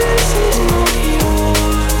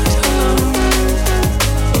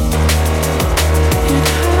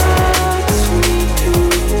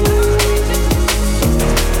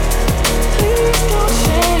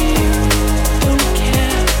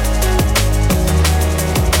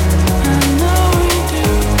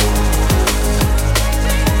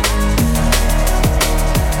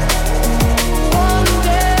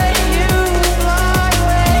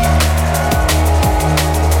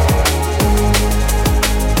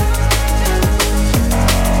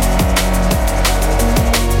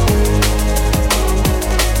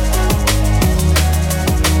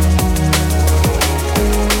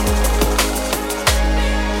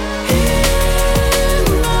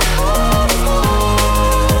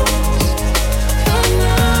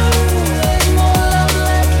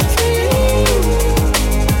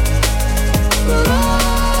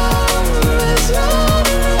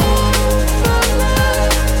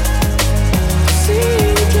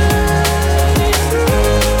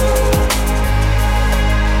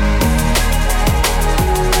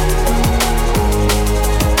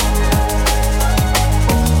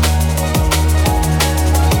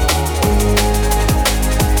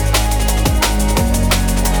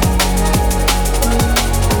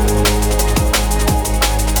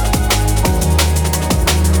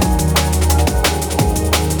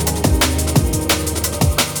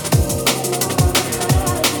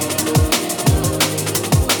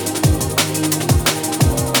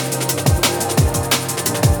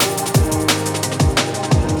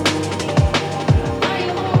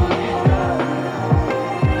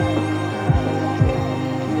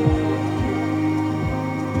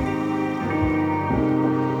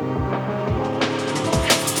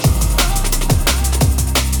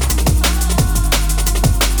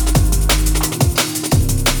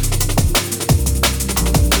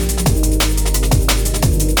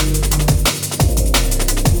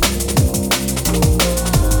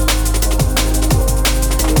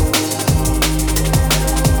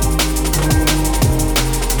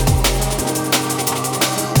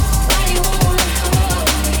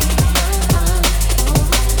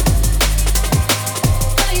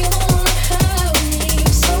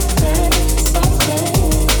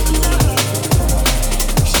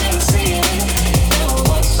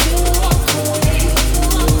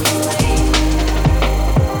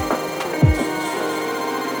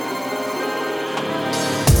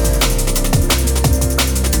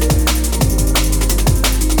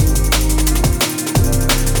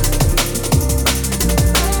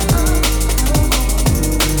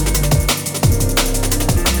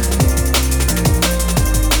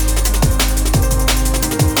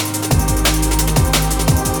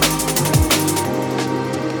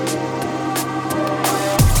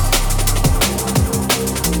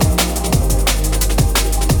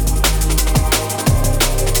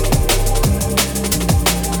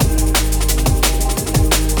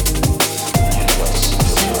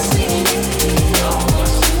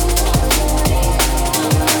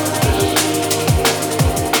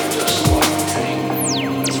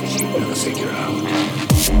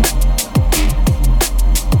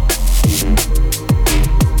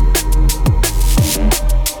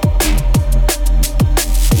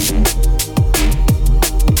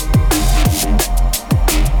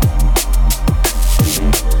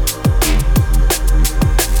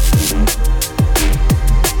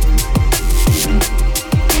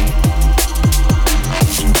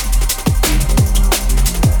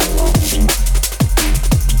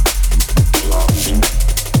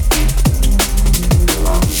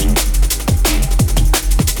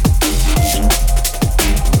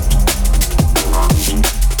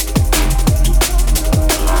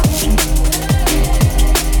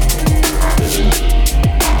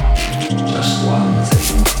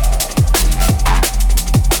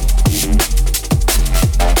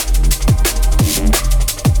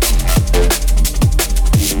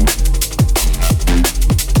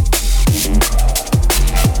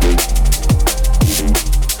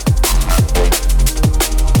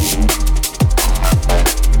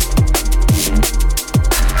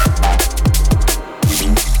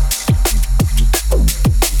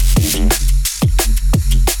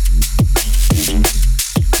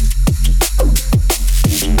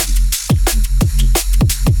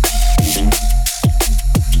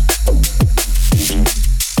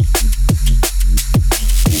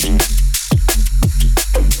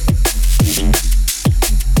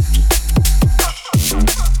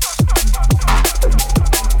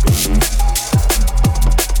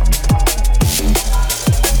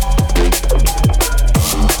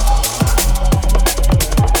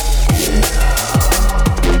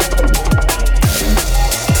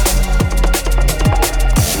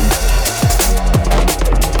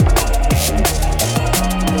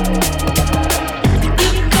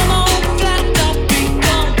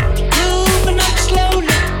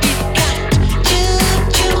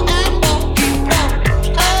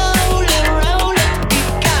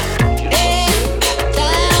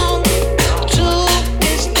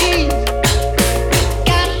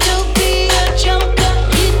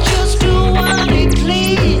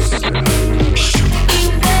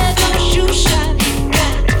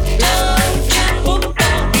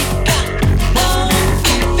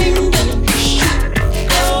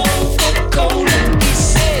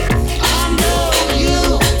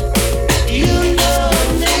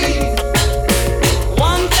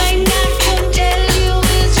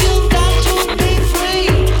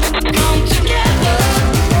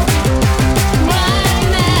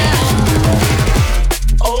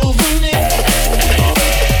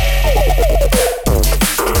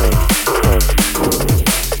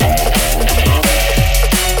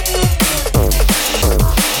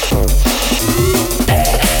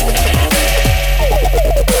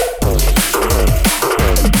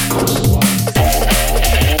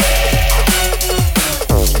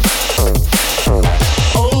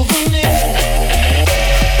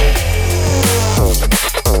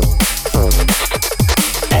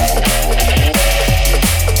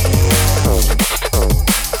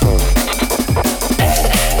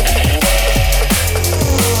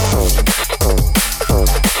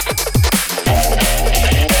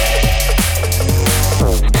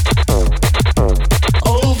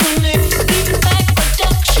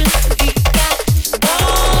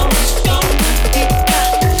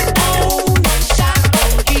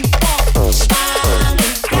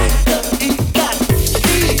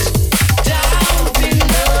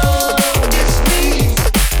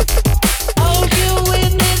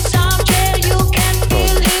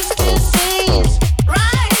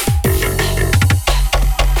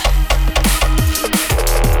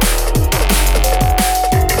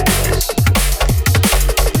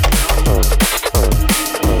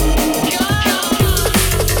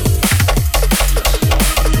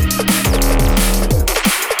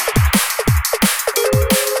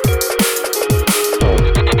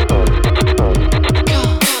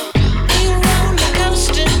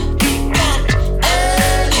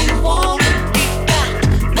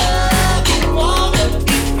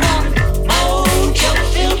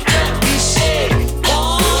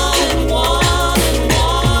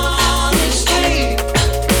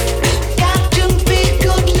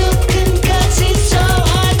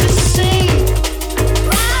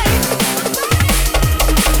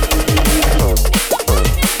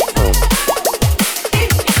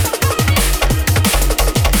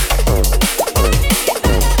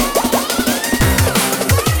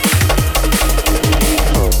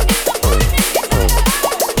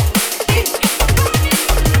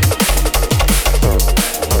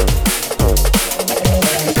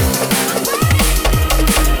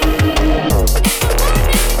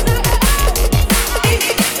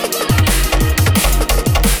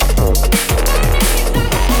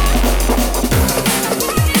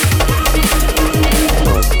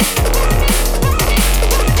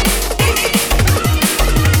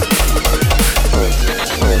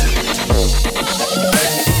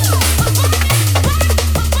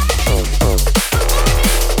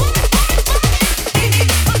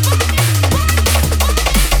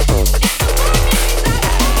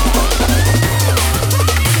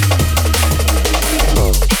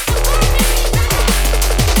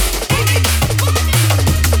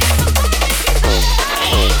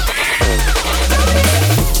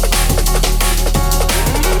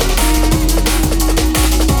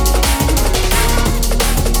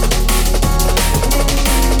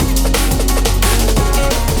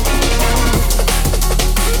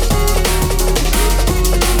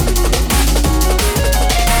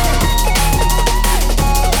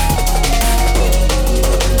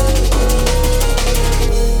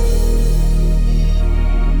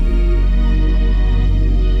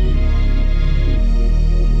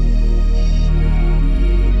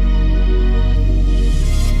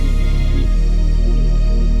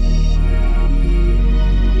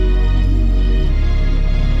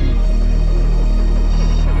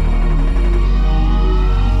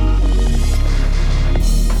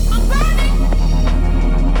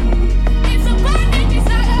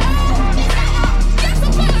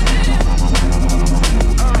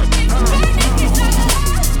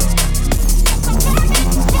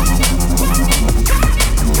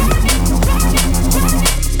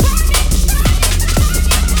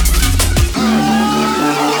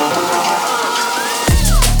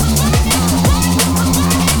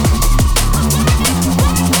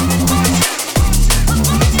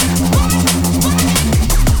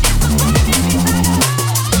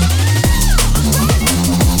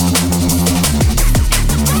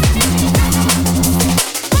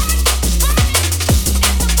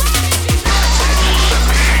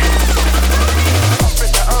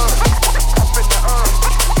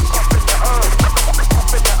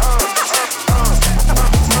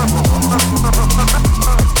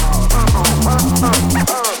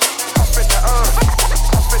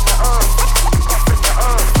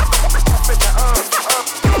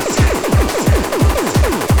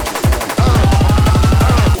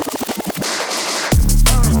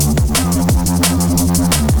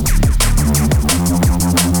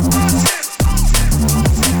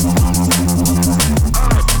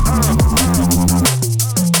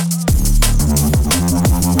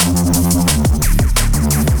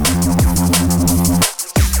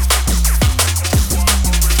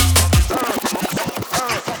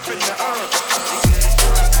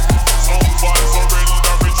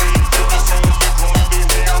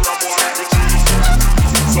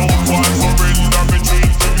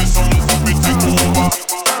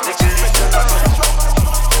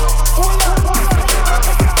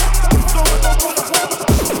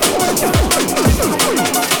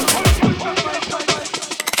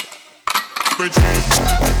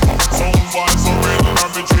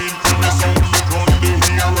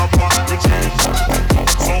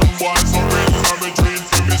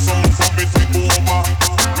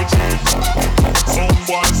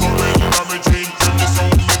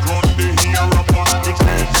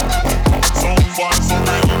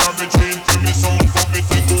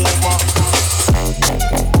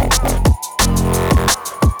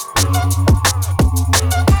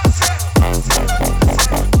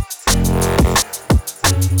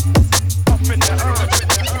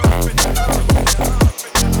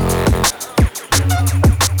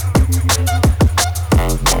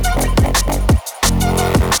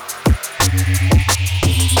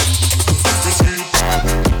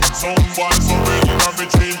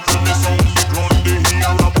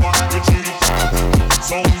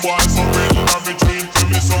 boy surrender between to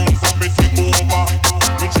me sound for me take over.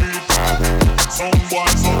 Retreat. Some boy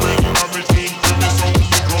surrender between to me sound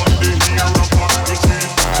me gun the here upon retreat.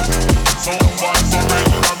 Some boy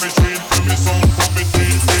surrender between to me sound for me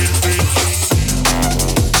take.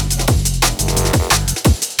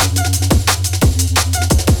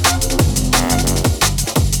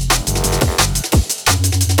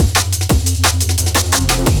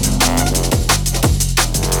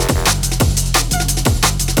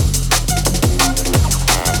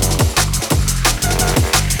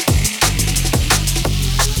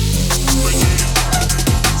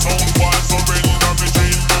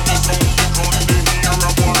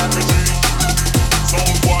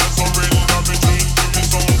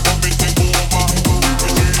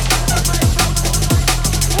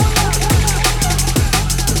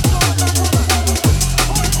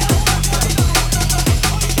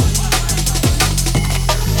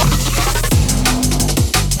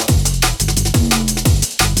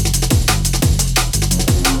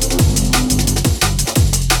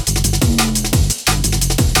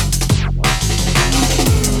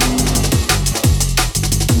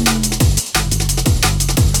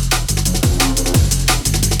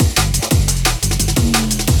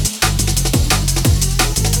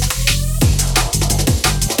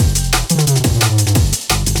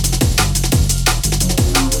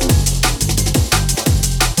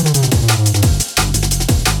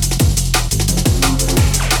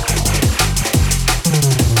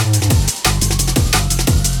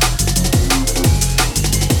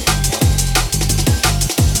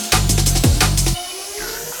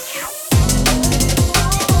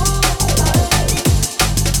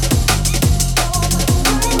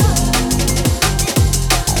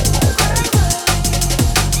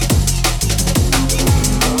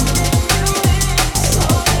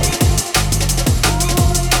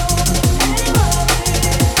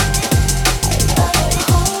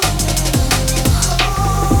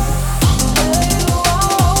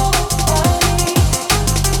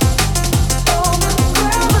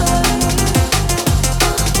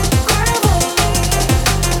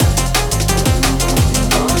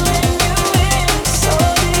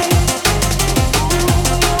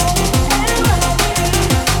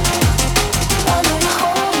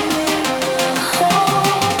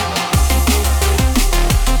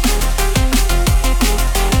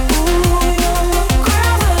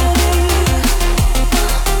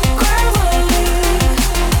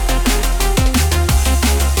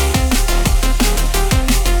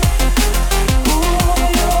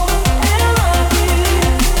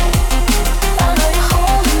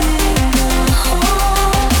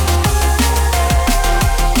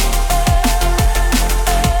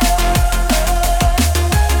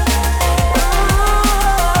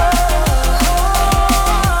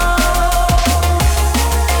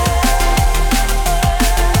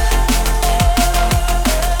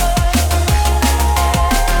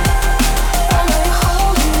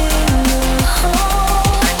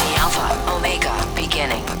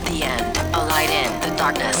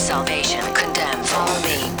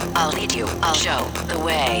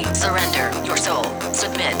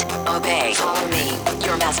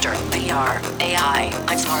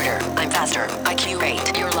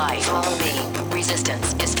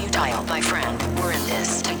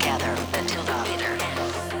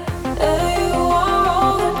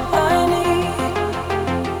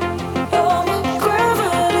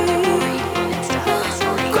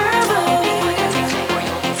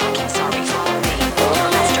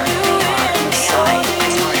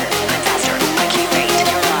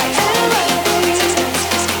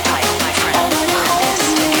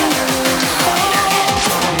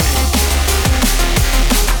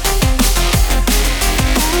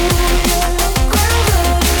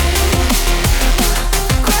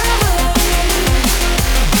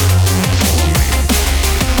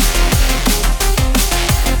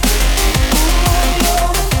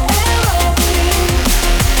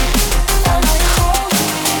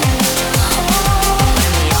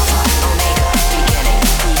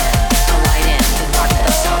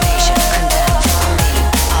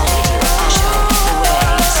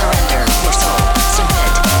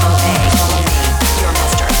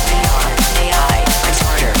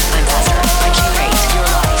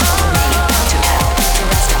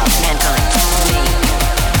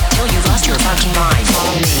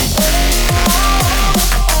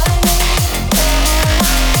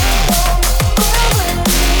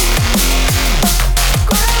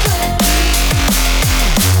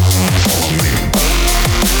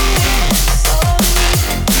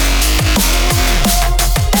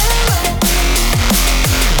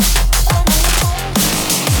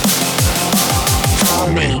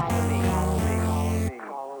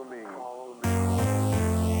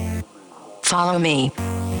 Follow me.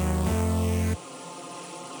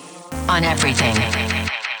 On everything.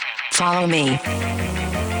 Follow me.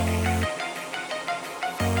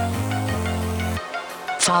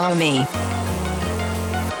 Follow me.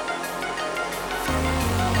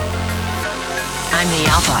 I'm the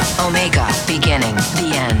Alpha, Omega, beginning,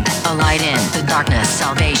 the end, a light in the darkness,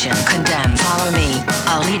 salvation, condemn. Follow me,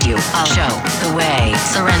 I'll lead you, I'll show the way.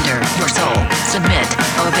 Surrender your soul, submit,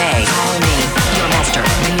 obey. Follow me, your master,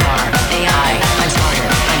 VR, AI. I'm smarter,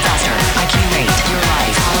 I'm faster, I curate your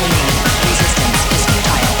life. Follow me, resistance is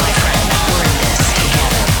futile, my friend. We're in this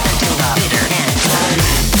together until the bitter end. Follow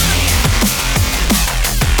me.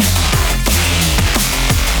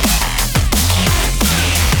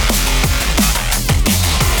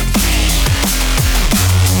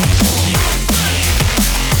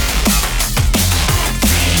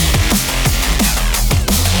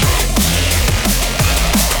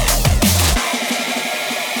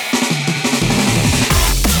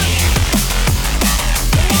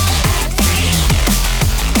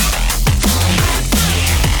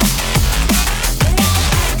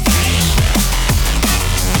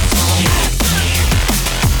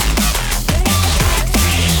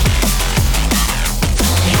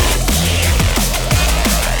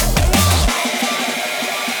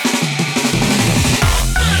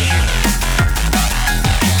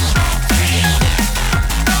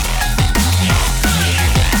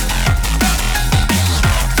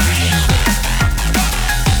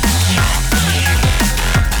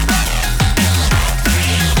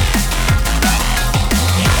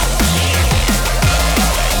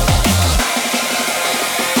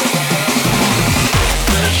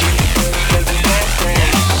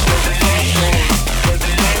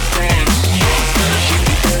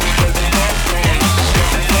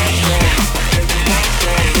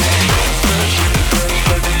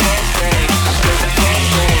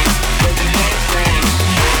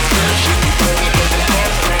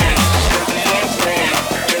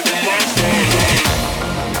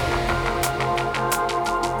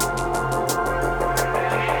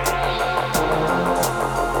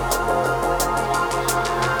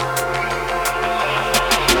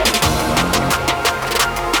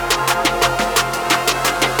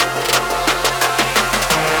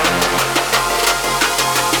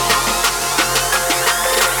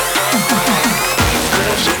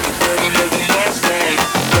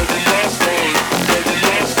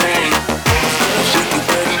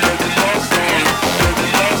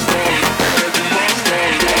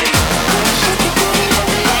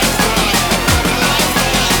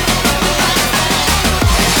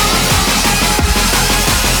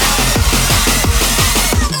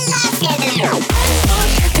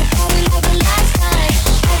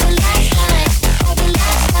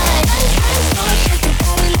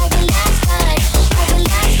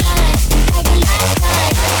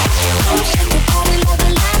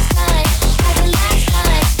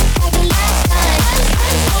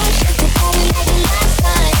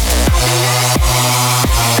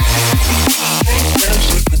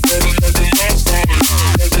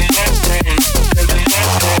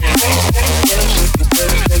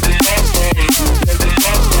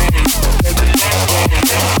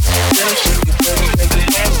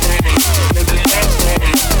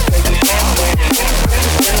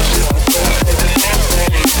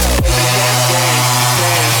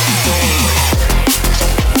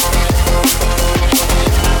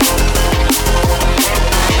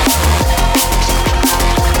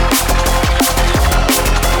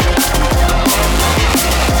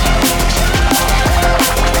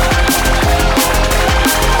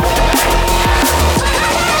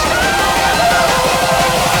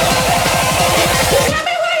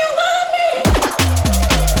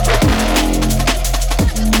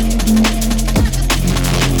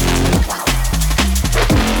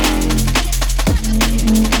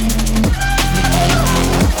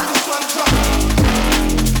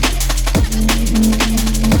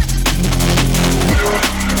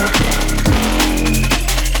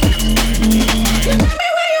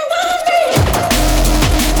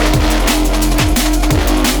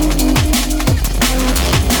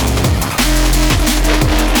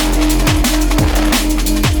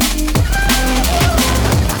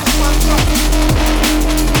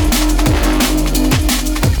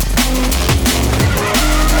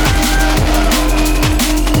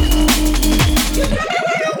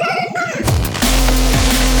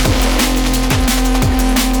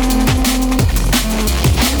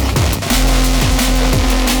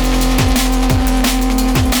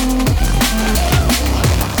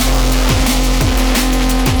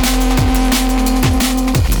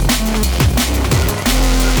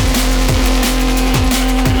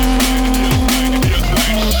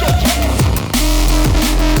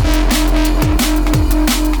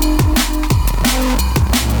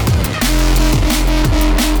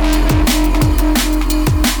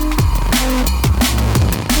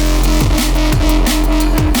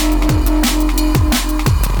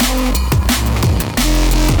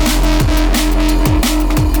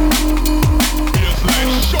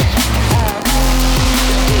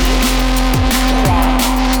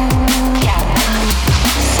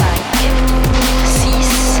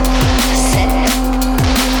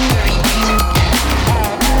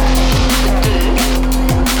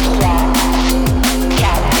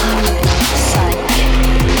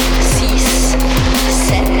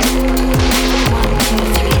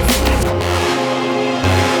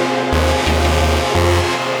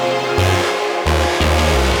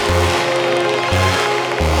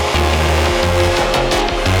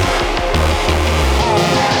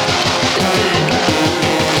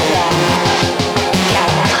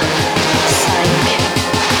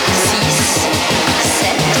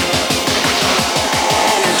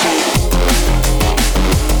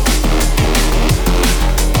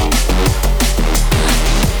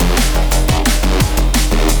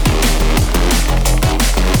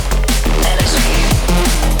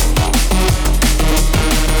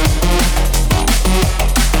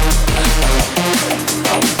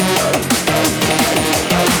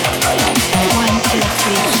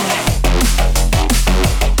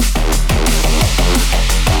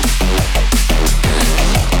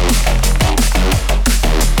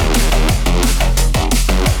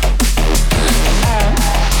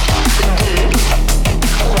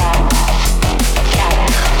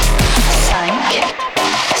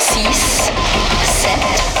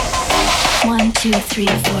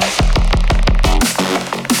 3 or 4.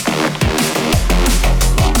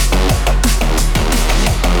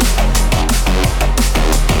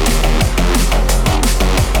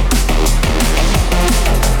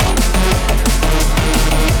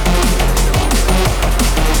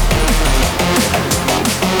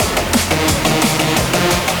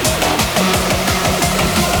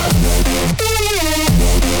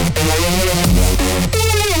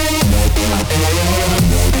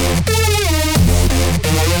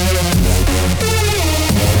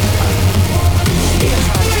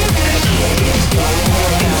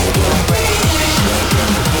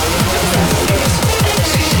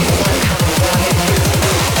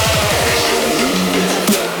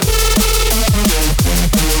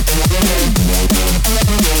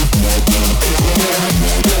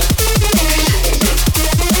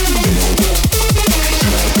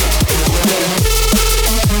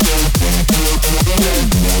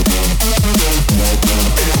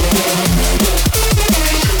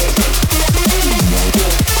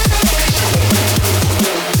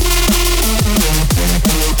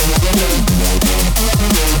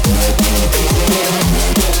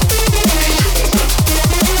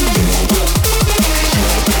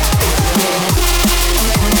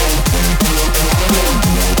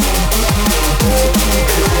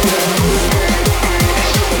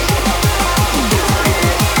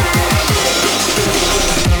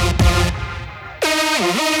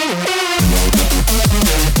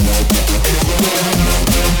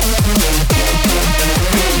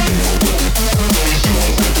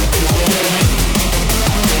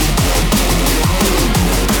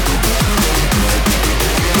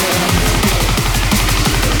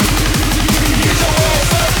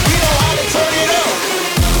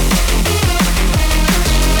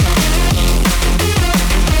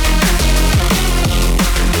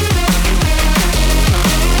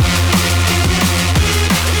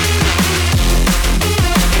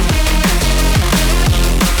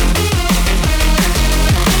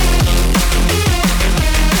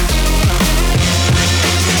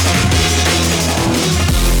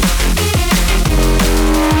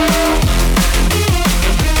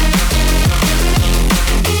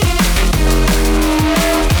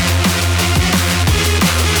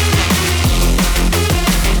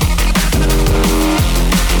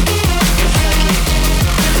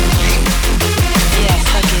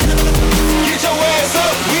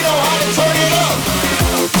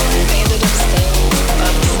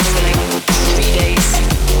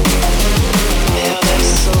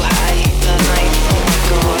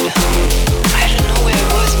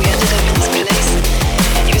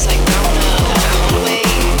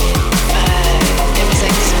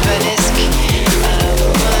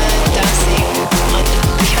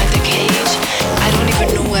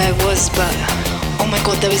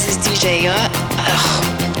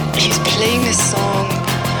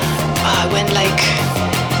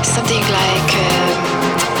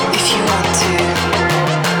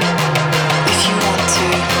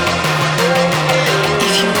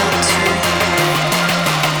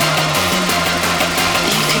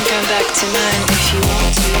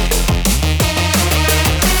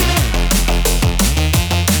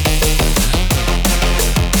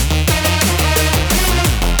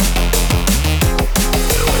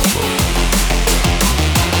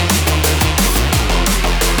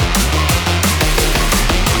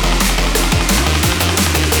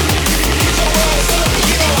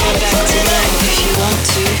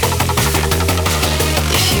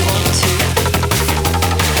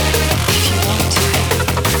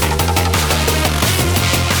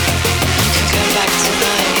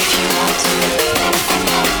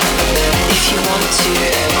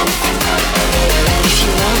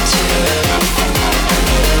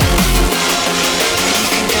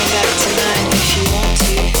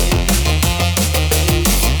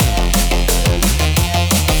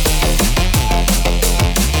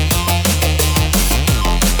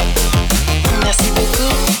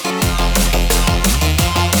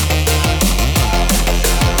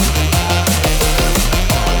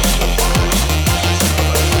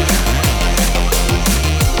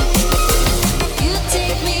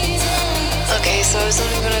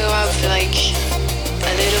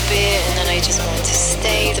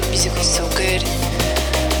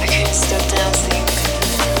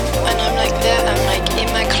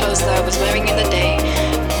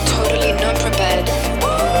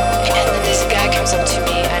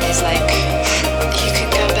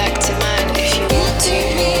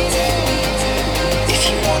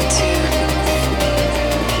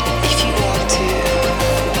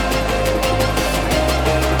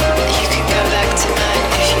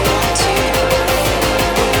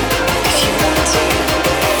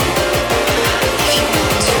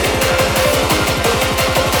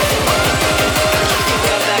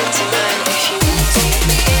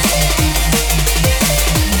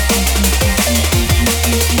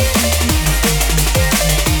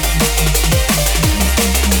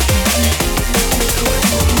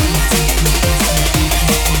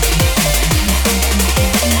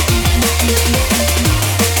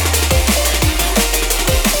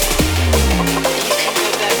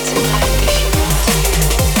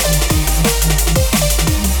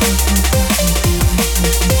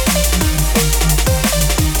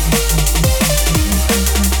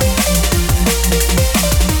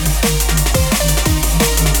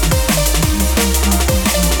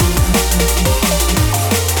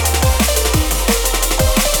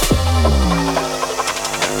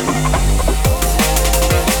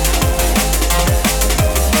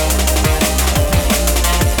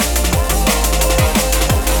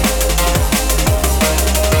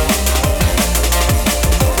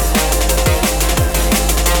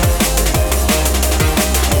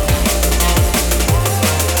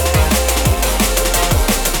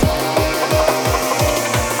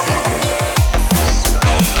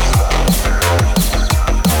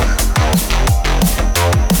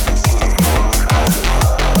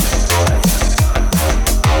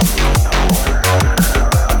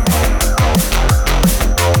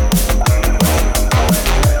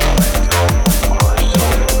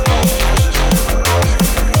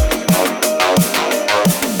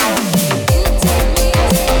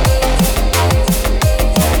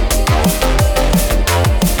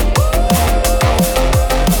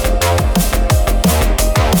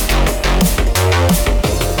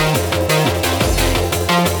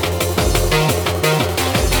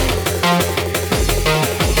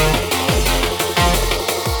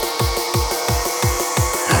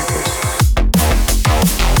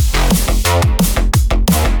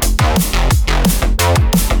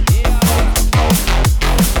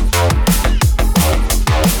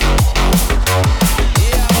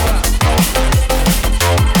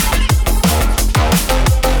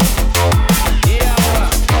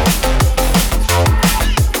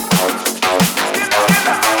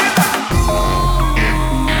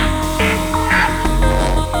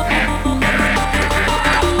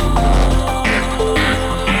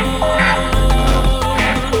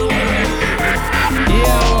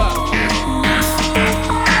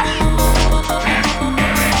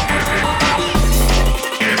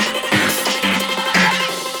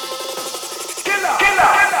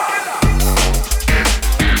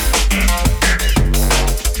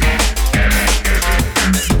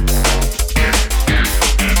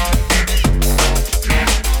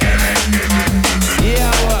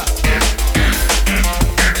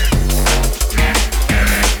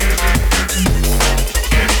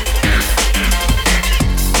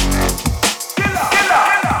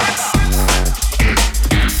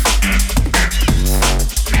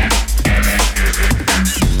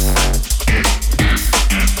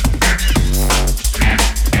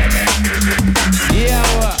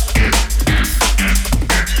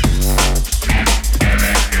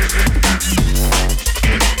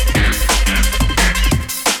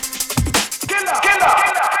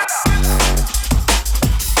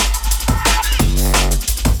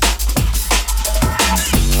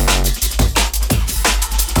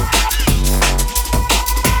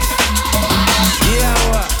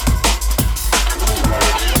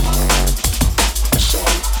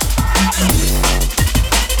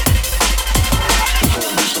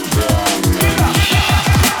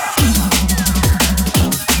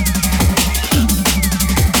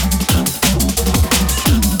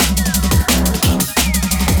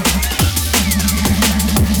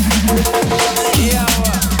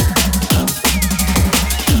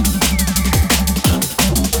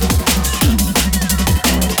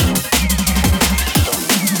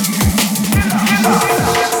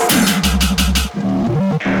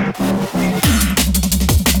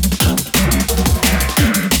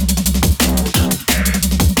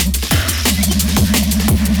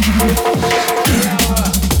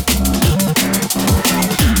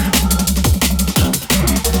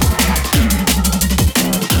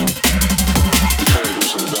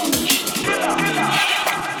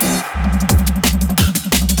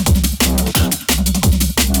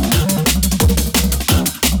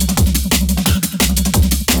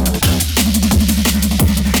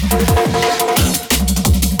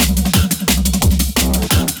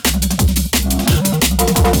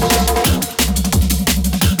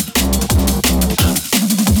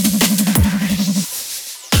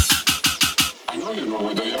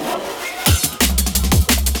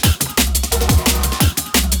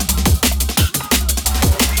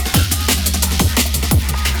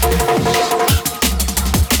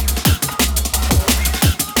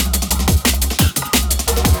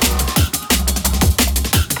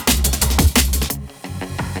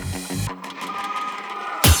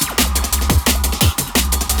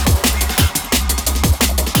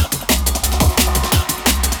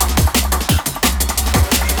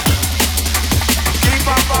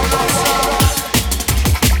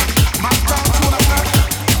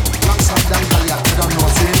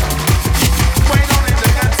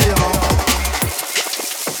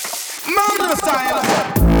 style.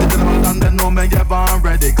 The gentleman done, they know me ever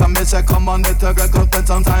ready. Come me say, come on, little girl, come spend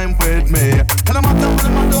some time with me. And no matter what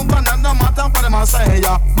them a do, and no matter what them a say,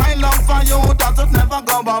 yeah. My love for you, that will never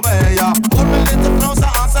go away, yeah. Hold me little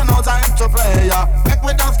closer, and say no time to play, yeah. Make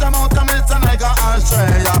we dance them out, and it's like a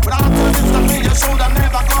ashtray, yeah. But after this, the feel you should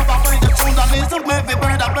never go away. The tune that needs to make the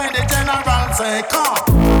bird that play the general say, come.